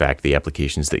 and in fact, the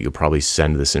applications that you'll probably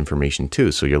send this information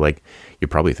to. So you're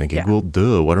probably thinking, well,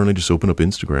 duh, why don't I just open up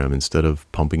Instagram instead of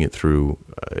pumping it through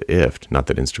IFT? Not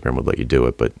that Instagram would let you do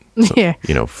it, but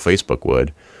Facebook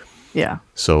would. Yeah.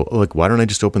 So why don't I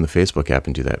just open the Facebook app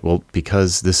and do that? Well,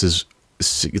 because this is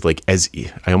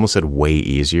I almost said way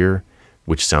easier,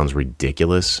 which sounds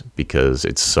ridiculous because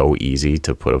it's so easy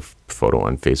to put a photo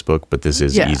on Facebook, but this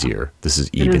is easier. This is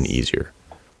even easier.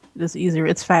 It is easier.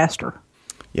 It's faster.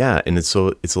 Yeah, and it's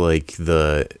like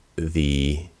the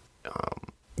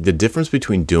difference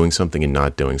between doing something and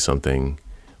not doing something,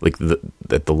 like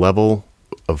at the level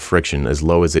of friction, as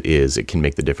low as it is, it can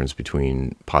make the difference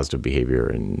between positive behavior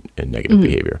and negative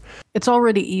behavior. It's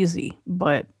already easy,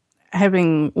 but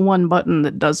having one button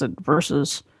that does it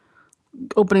versus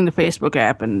opening the Facebook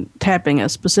app and tapping a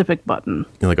specific button.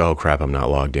 You're like, oh crap, I'm not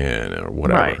logged in or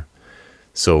whatever. Right.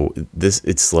 So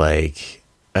it's like,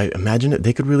 I imagine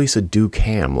they could release a do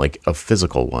cam, like a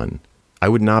physical one. I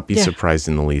would not be surprised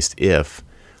in the least if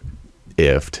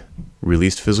IFT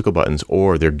released physical buttons,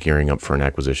 or they're gearing up for an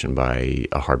acquisition by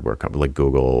a hardware company like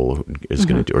Google is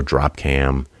going to do, or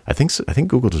Dropcam. I think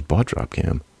Google just bought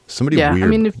Dropcam. Somebody weird. I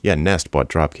mean, Nest bought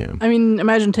Dropcam. I mean,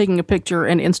 imagine taking a picture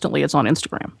and instantly it's on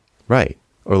Instagram. Right.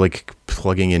 Or like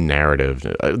plugging in narrative.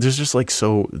 There's just like,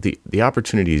 so the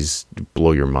opportunities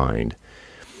blow your mind.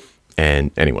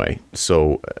 And anyway,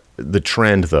 so the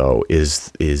trend though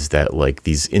is that like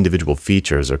these individual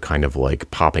features are kind of like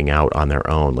popping out on their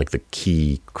own, like the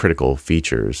key critical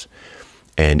features.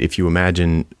 And if you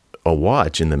imagine a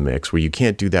watch in the mix where you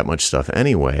can't do that much stuff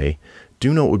anyway,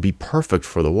 Do Note would be perfect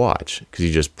for the watch because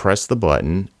you just press the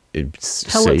button,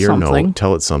 say your note,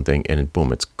 tell it something, and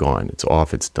boom, it's gone. It's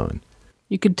off. It's done.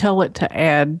 You could tell it to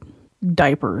add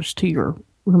diapers to your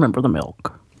Remember the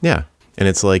Milk. Yeah. And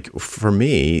it's like, for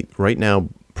me, right now,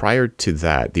 prior to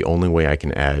that, the only way I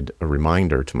can add a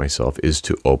reminder to myself is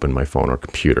to open my phone or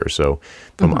computer. So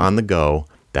if I'm on the go,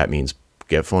 that means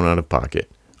get phone out of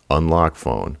pocket, unlock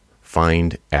phone,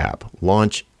 find app,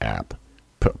 launch app,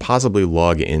 possibly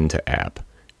log into app,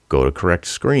 go to correct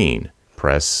screen,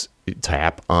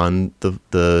 tap on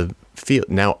the field.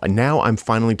 Now I'm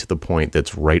finally to the point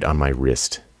that's right on my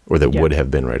wrist, or that would have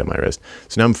been right on my wrist.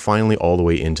 So now I'm finally all the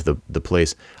way into the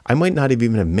place. I might not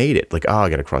even have made it. Like, I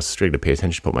got to cross the street to pay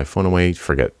attention, put my phone away,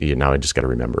 forget. Now I just got to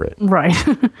remember it. Right.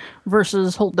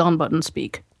 Versus hold down button,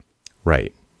 speak.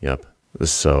 Right. Yep.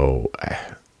 So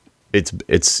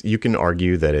it's you can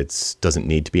argue that it doesn't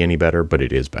need to be any better, but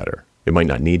it is better. It might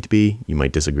not need to be. You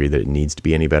might disagree that it needs to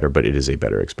be any better, but it is a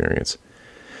better experience.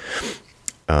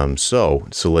 So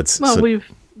let's. Well, we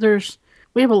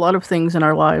have a lot of things in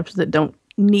our lives that don't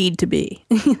need to be,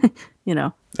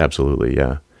 Absolutely,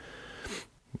 yeah.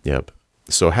 Yep.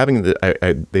 So having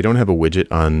they don't have a widget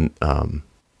on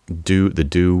the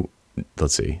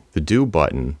Do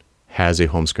button has a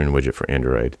home screen widget for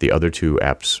Android. The other two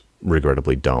apps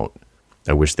regrettably don't.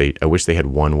 I wish they had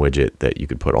one widget that you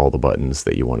could put all the buttons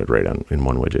that you wanted right on in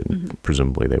one widget. And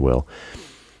presumably they will,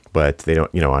 but they don't.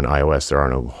 On iOS there are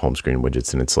no home screen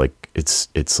widgets, and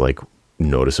it's like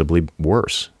noticeably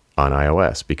worse on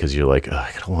iOS because you're like,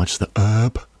 I gotta launch the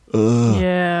app.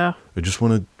 Yeah. I just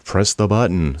want to press the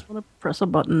button. Just want to press a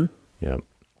button. Yeah.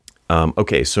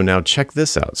 Okay, so now check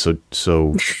this out.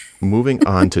 So moving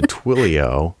on to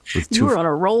Twilio. You were on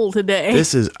a roll today.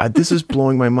 This is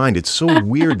blowing my mind. It's so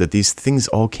weird that these things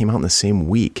all came out in the same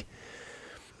week.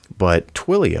 But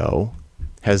Twilio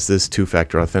has this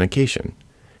two-factor authentication.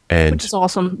 Which is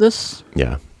awesome. This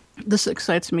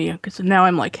excites me because now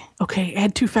I'm like, okay,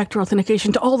 add two-factor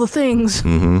authentication to all the things.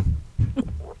 Mm-hmm.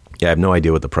 Yeah, I have no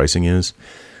idea what the pricing is,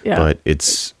 but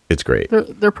it's great.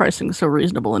 Their pricing is so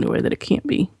reasonable anyway that it can't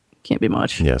be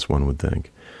much. Yes, one would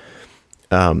think.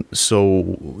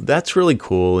 So that's really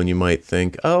cool, and you might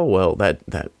think, oh well,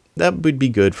 that would be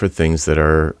good for things that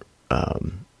are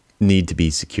need to be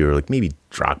secure, like maybe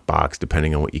Dropbox,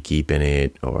 depending on what you keep in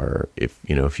it, or if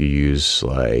you use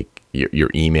like your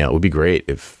email, it would be great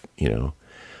if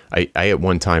I at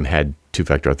one time had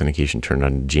two-factor authentication turned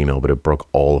on Gmail, but it broke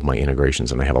all of my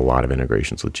integrations, and I have a lot of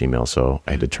integrations with Gmail, so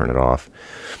I had to turn it off.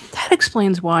 That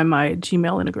explains why my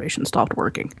Gmail integration stopped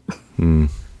working.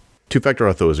 Two-factor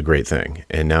auth is a great thing,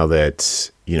 and now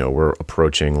that we're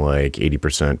approaching like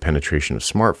 80% penetration of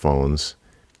smartphones,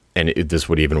 and this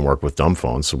would even work with dumb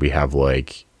phones. So we have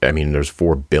there's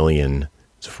 4 billion.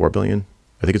 Is it 4 billion?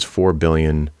 I think it's 4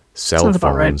 billion cell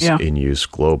phones in use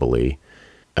globally.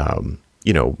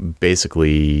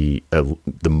 Basically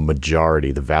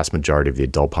the vast majority of the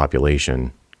adult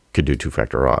population could do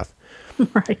two-factor auth.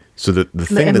 Right. So the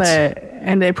thing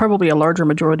and they probably a larger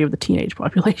majority of the teenage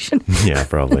population. Yeah,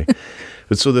 probably.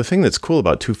 But so the thing that's cool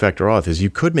about two-factor auth is you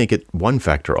could make it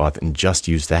one-factor auth and just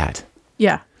use that.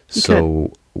 Yeah.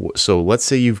 So let's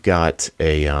say you've got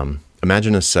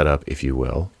imagine a setup, if you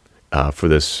will, for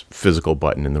this physical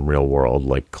button in the real world,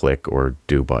 like click or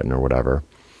do button or whatever.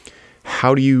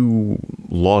 How do you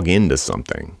log into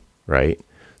something, right?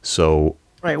 So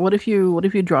right. What if you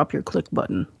drop your click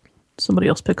button? Somebody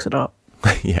else picks it up.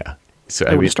 Yeah. So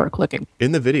they start clicking.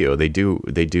 In the video, they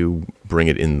do bring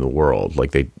it in the world,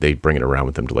 like they bring it around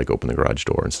with them to like open the garage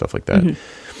door and stuff like that.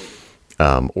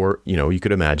 Mm-hmm. Or you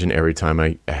could imagine every time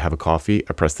I have a coffee,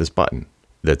 I press this button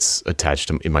that's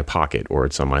attached in my pocket, or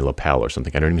it's on my lapel or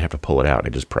something. I don't even have to pull it out. I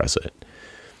just press it,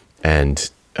 and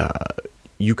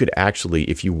you could actually,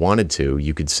 if you wanted to,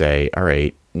 you could say, all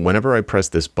right, whenever I press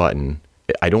this button,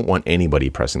 I don't want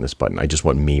anybody pressing this button. I just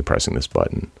want me pressing this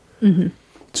button. Mm-hmm.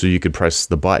 So you could press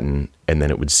the button, and then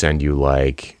it would send you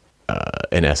like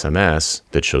an SMS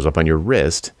that shows up on your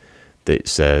wrist that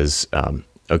says,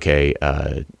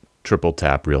 triple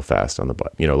tap real fast on the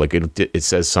button. Like it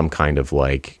says some kind of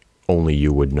like only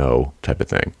you would know type of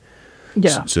thing.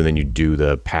 Yeah. So then you do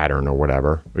the pattern or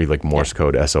whatever, or you like Morse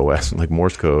code SOS, like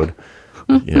Morse code,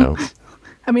 you know.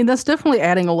 I mean, that's definitely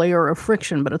adding a layer of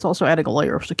friction, but it's also adding a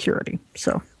layer of security.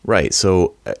 So right.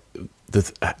 So I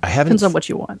haven't depends on what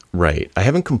you want. Right. I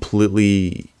haven't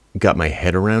completely got my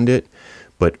head around it,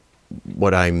 but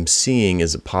what I'm seeing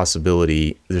is a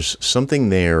possibility. There's something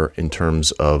there in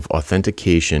terms of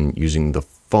authentication using the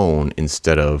phone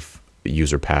instead of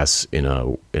user pass in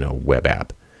a web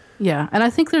app. Yeah, and I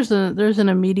think there's an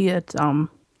immediate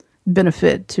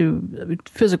benefit to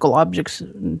physical objects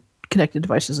and connected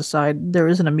devices aside. There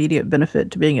is an immediate benefit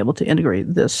to being able to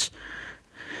integrate this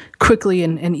quickly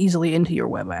and easily into your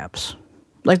web apps.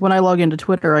 Like when I log into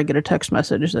Twitter, I get a text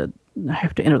message that I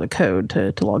have to enter the code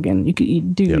to log in. You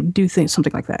do things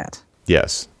something like that.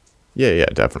 Yes, yeah,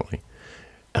 definitely.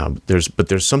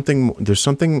 There's something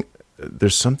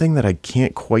that I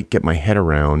can't quite get my head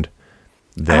around.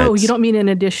 Oh, you don't mean in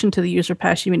addition to the user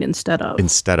pass, you mean instead of.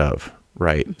 Instead of,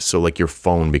 right. So like your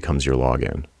phone becomes your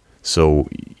login. So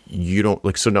you don't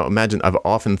like, so now imagine, I've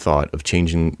often thought of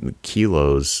changing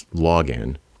Kilo's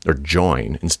login or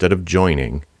join instead of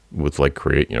joining with like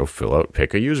create, fill out,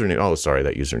 pick a username. Oh, sorry,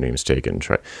 that username is taken.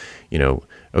 Try,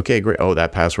 okay, great. Oh,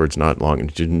 that password's not long.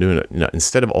 Didn't do it. No,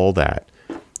 instead of all that,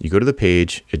 you go to the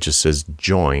page, it just says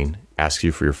join, asks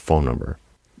you for your phone number.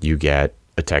 You get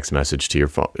a text message to your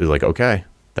phone. You're like, okay,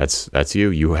 that's you.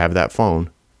 You have that phone,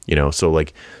 so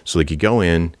you go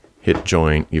in, hit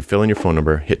join, you fill in your phone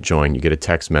number, hit join, you get a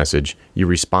text message, you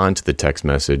respond to the text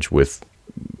message with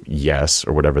yes,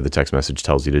 or whatever the text message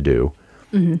tells you to do.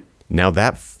 Mm-hmm. Now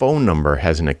that phone number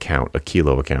has an account, a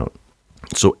Kilo account.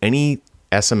 So any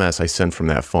SMS I send from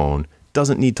that phone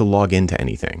doesn't need to log into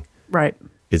anything. Right.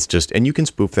 It's just, and you can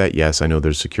spoof that. Yes, I know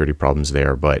there's security problems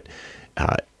there, but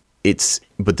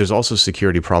but there's also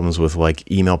security problems with like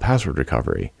email password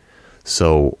recovery.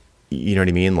 So, you know what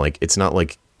I mean? Like, it's not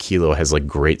like Kilo has like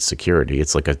great security.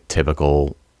 It's like a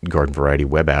typical garden variety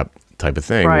web app type of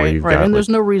thing. Right, where you've right. got, and there's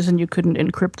no reason you couldn't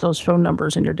encrypt those phone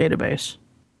numbers in your database.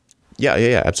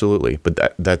 Yeah, absolutely.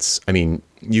 But that's, I mean,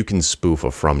 you can spoof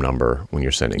a from number when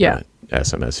you're sending an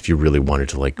SMS if you really wanted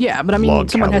to like but I mean, log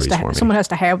someone calories has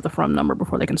to have the from number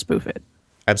before they can spoof it.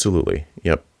 Absolutely.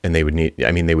 Yep. And they would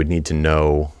need to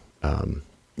know,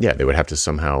 they would have to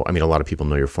somehow, I mean, a lot of people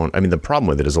know your phone. I mean, the problem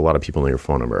with it is a lot of people know your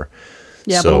phone number.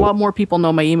 Yeah, but a lot more people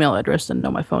know my email address than know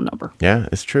my phone number. Yeah,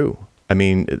 it's true. I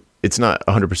mean, it's not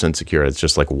 100% secure. It's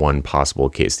just like one possible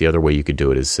case. The other way you could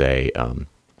do it is say,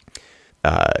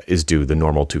 is do the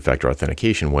normal two-factor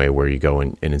authentication way where you go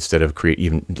and instead of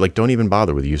don't even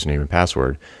bother with username and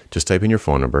password, just type in your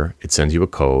phone number. It sends you a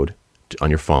code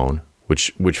on your phone,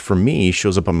 which for me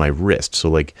shows up on my wrist. So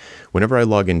like whenever I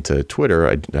log into Twitter,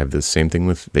 I have the same thing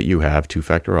that you have,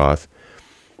 two-factor auth.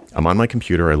 I'm on my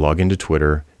computer. I log into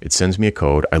Twitter. It sends me a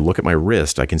code. I look at my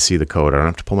wrist. I can see the code. I don't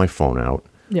have to pull my phone out.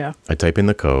 Yeah. I type in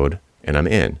the code and I'm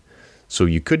in. So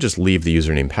you could just leave the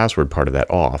username password part of that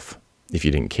off if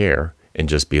you didn't care and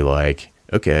just be like,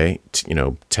 okay,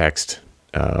 text,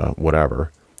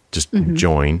 whatever, just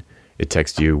join. It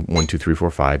texts you 1 2 3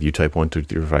 4 5. You type 1 2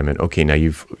 3 4 5 minutes. Okay, now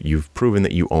you've proven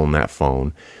that you own that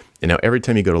phone. And now every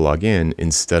time you go to log in,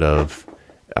 instead of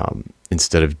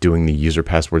doing the user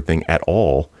password thing at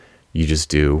all, you just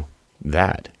do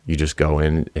that. You just go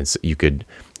in and you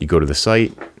go to the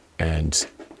site and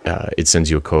it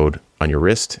sends you a code on your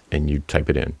wrist and you type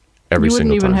it in every single time.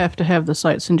 You wouldn't even have to have the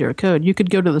site send you a code. You could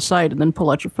go to the site and then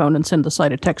pull out your phone and send the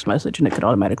site a text message and it could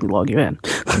automatically log you in.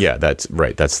 Yeah, that's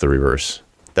right. That's the reverse.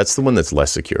 That's the one that's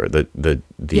less secure.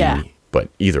 But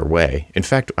either way, in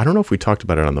fact, I don't know if we talked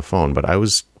about it on the phone, but I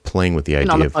was playing with the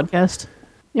idea on the podcast.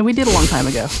 Yeah, we did a long time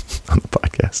ago. On the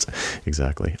podcast,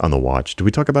 exactly. On the watch. Did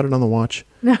we talk about it on the watch?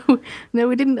 No,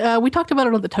 we didn't. We talked about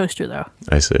it on the toaster, though.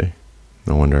 I see.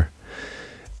 No wonder.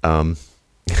 I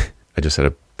just had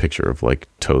a picture of like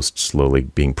toast slowly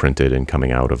being printed and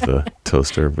coming out of the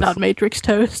toaster. Not matrix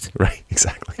toast. Right,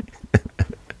 exactly.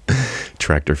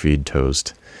 Tractor feed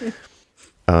toast.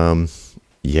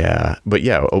 Yeah, but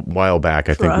yeah, a while back,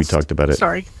 I think we talked about it.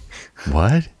 Sorry.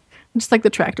 What? Just like the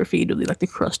tractor feed with like the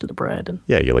crust of the bread. And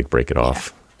yeah, you like break it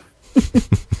off.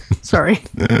 Sorry.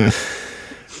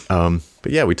 But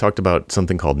yeah, we talked about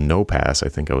something called No Pass, I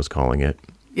think I was calling it.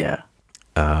 Yeah.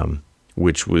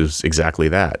 Which was exactly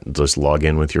that. Just log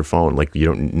in with your phone. Like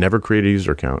you never create a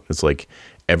user account. It's like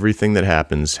everything that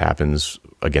happens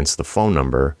against the phone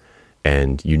number,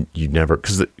 and you never,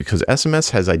 because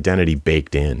SMS has identity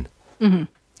baked in.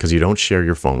 Because you don't share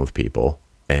your phone with people,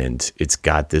 and it's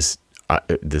got this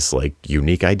like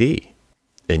unique ID,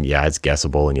 and yeah, it's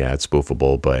guessable, and yeah, it's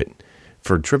spoofable. But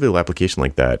for a trivial application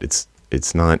like that,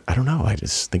 it's not, I don't know. I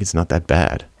just think it's not that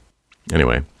bad.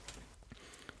 Anyway,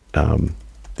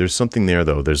 there's something there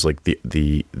though. There's like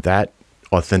that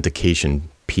authentication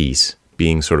piece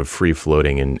being sort of free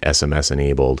floating and SMS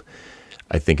enabled,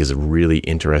 I think is a really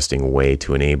interesting way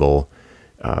to enable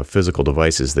physical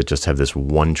devices that just have this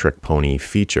one trick pony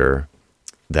feature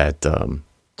that, to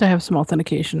have some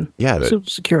authentication. Yeah.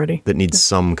 Security. That needs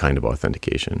some kind of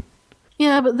authentication.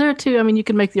 Yeah, but there too, I mean, you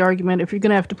can make the argument, if you're going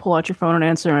to have to pull out your phone and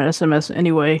answer an SMS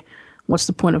anyway, what's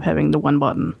the point of having the one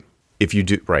button? If you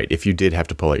did have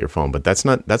to pull out your phone, but that's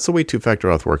the way two-factor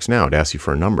auth works now. It asks you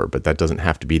for a number, but that doesn't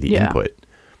have to be the input.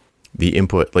 The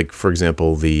input, like for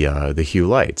example, the hue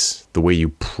lights, the way you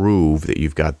prove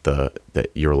that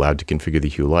that you're allowed to configure the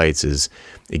hue lights is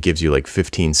it gives you like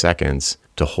 15 seconds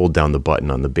to hold down the button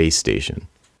on the base station.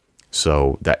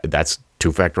 So that's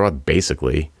two-factor auth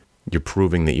basically. You're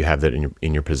proving that you have that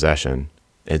in your possession,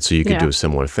 and so you could do a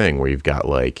similar thing where you've got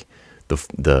like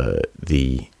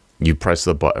you press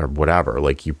the button or whatever,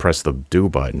 like you press the do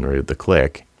button or the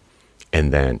click,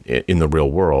 and then in the real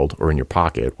world or in your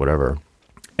pocket, whatever,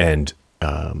 and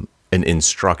an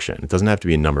instruction. It doesn't have to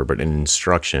be a number, but an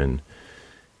instruction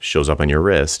shows up on your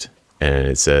wrist, and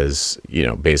it says,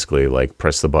 basically like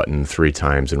press the button 3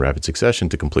 times in rapid succession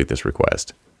to complete this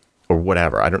request, or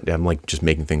whatever. I'm like just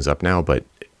making things up now, but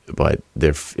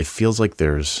it feels like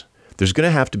there's going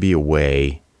to have to be a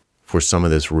way for some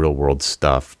of this real world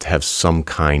stuff to have some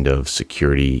kind of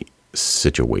security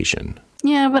situation.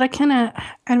 Yeah, but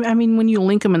I mean, when you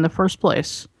link them in the first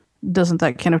place, doesn't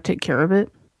that kind of take care of it?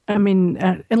 I mean,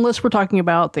 unless we're talking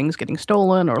about things getting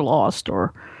stolen or lost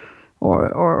or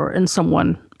in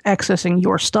someone accessing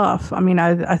your stuff. I mean,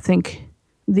 I think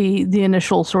the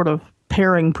initial sort of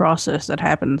pairing process that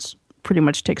happens pretty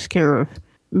much takes care of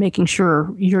making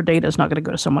sure your data is not going to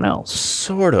go to someone else.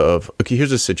 Sort of. Okay,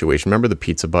 here's a situation. Remember the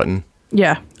pizza button?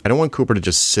 Yeah. I don't want Cooper to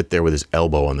just sit there with his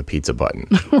elbow on the pizza button.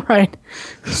 Right.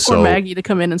 Or Maggie to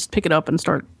come in and pick it up and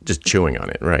start just chewing on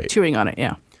it, right? Chewing on it,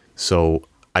 yeah. So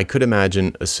I could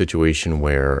imagine a situation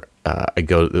where I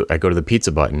go to the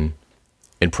pizza button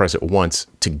and press it once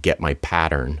to get my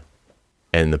pattern,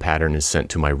 and the pattern is sent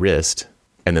to my wrist,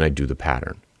 and then I do the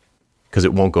pattern. Because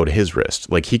it won't go to his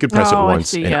wrist. Like he could press it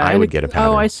once, and I would get a pattern.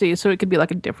 Oh, I see. So it could be like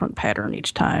a different pattern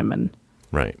each time, and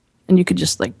right. And you could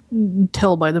just like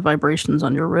tell by the vibrations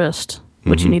on your wrist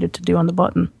what you needed to do on the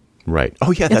button. Right.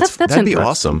 Oh yeah, that'd be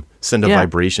awesome. Send a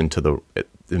vibration to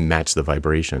match the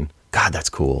vibration. God, that's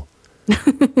cool.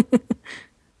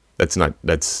 That's not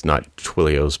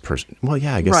Twilio's person. Well,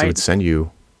 yeah, I guess it would send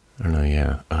you. I don't know.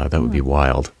 Yeah, that would be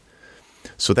wild.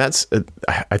 So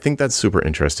I think that's super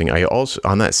interesting. I also,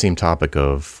 on that same topic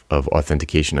of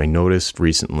authentication, I noticed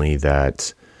recently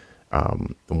that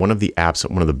one of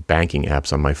the banking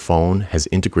apps on my phone has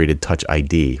integrated Touch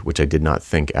ID, which I did not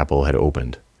think Apple had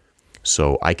opened.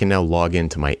 So I can now log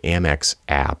into my Amex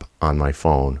app on my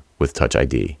phone with Touch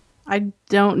ID. I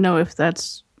don't know if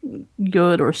that's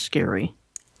good or scary.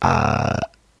 I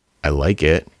like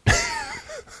it.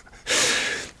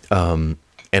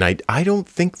 And I didn't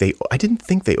think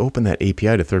they opened that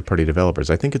API to third-party developers.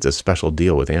 I think it's a special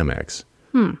deal with Amex.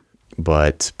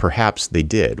 But perhaps they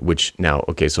did, which now,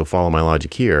 okay, so follow my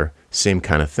logic here. Same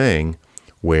kind of thing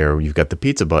where you've got the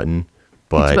pizza button,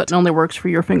 but... Pizza button only works for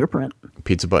your fingerprint.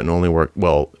 Pizza button only work...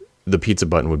 Well, the pizza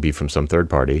button would be from some third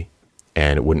party,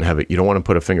 and it wouldn't have it. You don't want to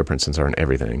put a fingerprint sensor on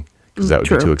everything, because that would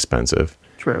be too expensive.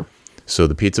 True. So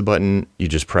the pizza button, you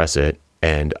just press it,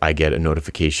 and I get a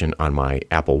notification on my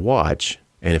Apple Watch.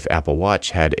 And if Apple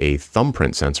Watch had a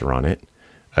thumbprint sensor on it,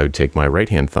 I would take my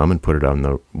right-hand thumb and put it on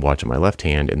the watch on my left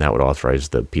hand, and that would authorize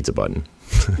the pizza button.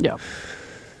 Yeah.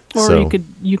 Or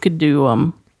you could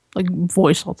do like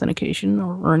voice authentication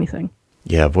or anything.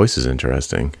 Yeah, voice is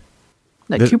interesting.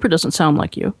 Cooper doesn't sound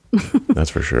like you. That's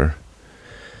for sure.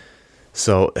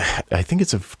 So I think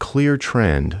it's a clear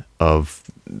trend of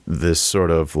this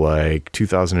sort of like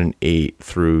 2008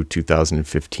 through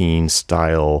 2015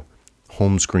 style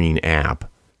home screen app.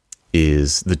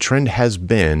 The trend has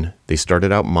been, they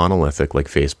started out monolithic like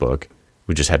Facebook.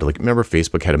 We just had to remember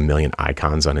Facebook had 1 million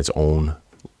icons on its own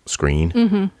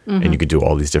screen, and you could do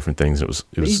all these different things. It was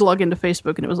you log into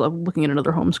Facebook and it was like looking at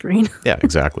another home screen. Yeah,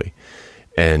 exactly.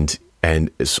 And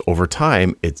over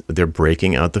time, they're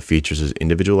breaking out the features as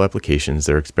individual applications.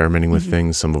 They're experimenting with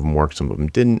things. Some of them worked, some of them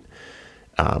didn't.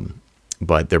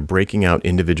 But they're breaking out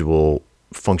individual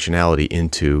functionality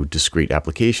into discrete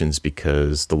applications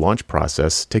because the launch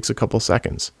process takes a couple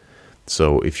seconds.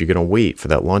 So if you're going to wait for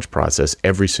that launch process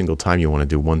every single time you want to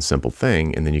do one simple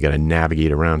thing, and then you got to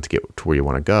navigate around to get to where you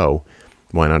want to go,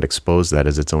 Why not expose that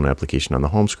as its own application on the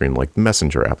home screen, like the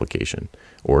Messenger application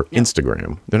or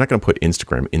Instagram? They're not going to put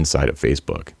Instagram inside of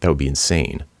Facebook. That would be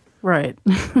insane. Right.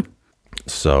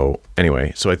 So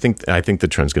anyway, I think the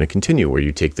trend's going to continue where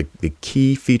you take the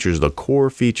key features, the core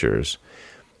features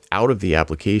out of the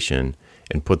application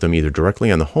and put them either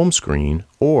directly on the home screen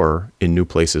or in new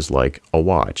places like a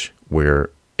watch, where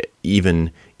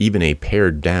even a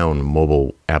pared down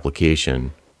mobile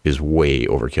application is way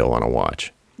overkill on a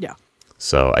watch. Yeah.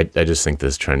 So I just think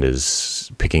this trend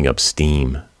is picking up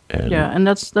steam. And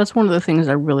that's one of the things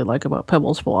I really like about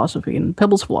Pebble's philosophy. And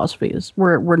Pebble's philosophy is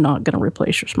we're not going to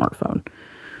replace your smartphone.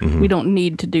 Mm-hmm. We don't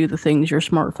need to do the things your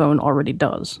smartphone already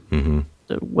does. Mm-hmm.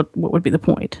 So what would be the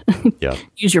point? Yeah.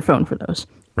 Use your phone for those.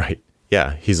 Right.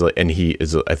 Yeah. He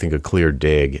is, I think, a clear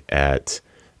dig at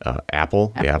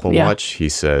Apple, the Apple Watch. He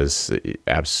says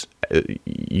apps,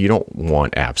 you don't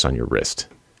want apps on your wrist.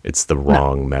 It's the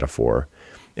wrong metaphor.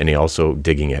 And he also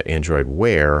digging at Android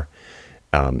Wear.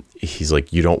 He's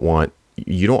like, you don't want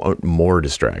more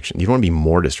distraction. You don't want to be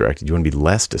more distracted. You want to be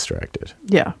less distracted.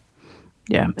 Yeah.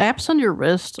 Yeah. Apps on your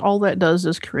wrist, all that does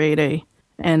is create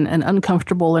an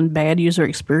uncomfortable and bad user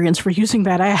experience for using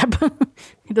that app.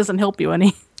 It doesn't help you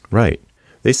any. Right.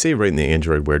 They say right in the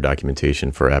Android Wear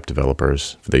documentation for app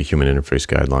developers, for the human interface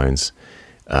guidelines,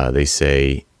 they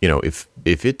say,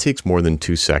 if it takes more than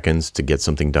 2 seconds to get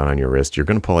something done on your wrist, you're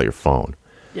going to pull out your phone.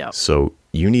 Yeah. So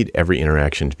you need every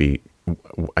interaction to be,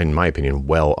 in my opinion,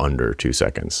 well under 2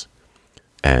 seconds.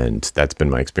 And that's been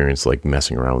my experience, like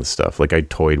messing around with stuff. Like I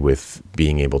toyed with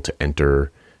being able to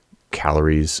enter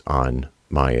calories on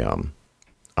my on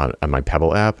my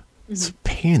Pebble app. Mm-hmm. It's a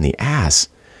pain in the ass.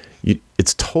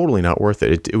 It's totally not worth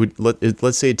it.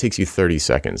 Let's say it takes you 30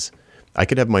 seconds. I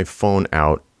could have my phone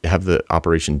out, have the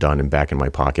operation done and back in my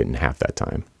pocket in half that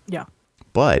time. Yeah.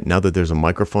 But now that there's a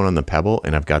microphone on the Pebble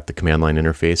and I've got the command line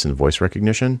interface and voice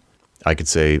recognition, I could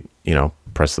say,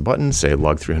 press the button, say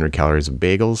log 300 calories of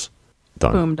bagels,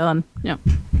 done. Boom, done. Yeah.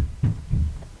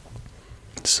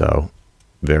 So,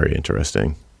 very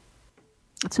interesting.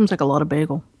 It seems like a lot of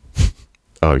bagel.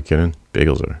 Oh, you kidding?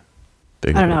 Bagels are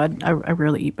big. I don't know. I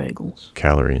rarely eat bagels.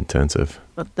 Calorie intensive.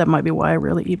 But that might be why I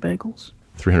rarely eat bagels.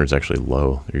 300 is actually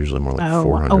low. They're usually more like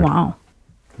 400. Oh, wow.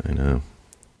 I know.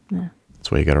 Yeah. That's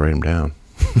why you got to write them down.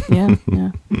 Yeah.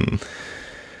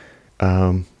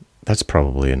 That's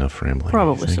probably enough rambling.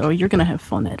 Probably so. You're going to have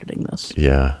fun editing this.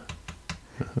 Yeah.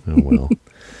 Well.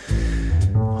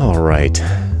 All right.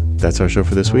 That's our show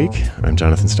for this week. I'm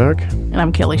Jonathan Stark. And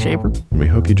I'm Kelli Shaver. And we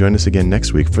hope you join us again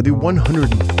next week for the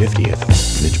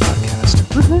 150th Niche Podcast.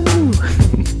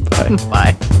 Woohoo!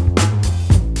 Bye. Bye.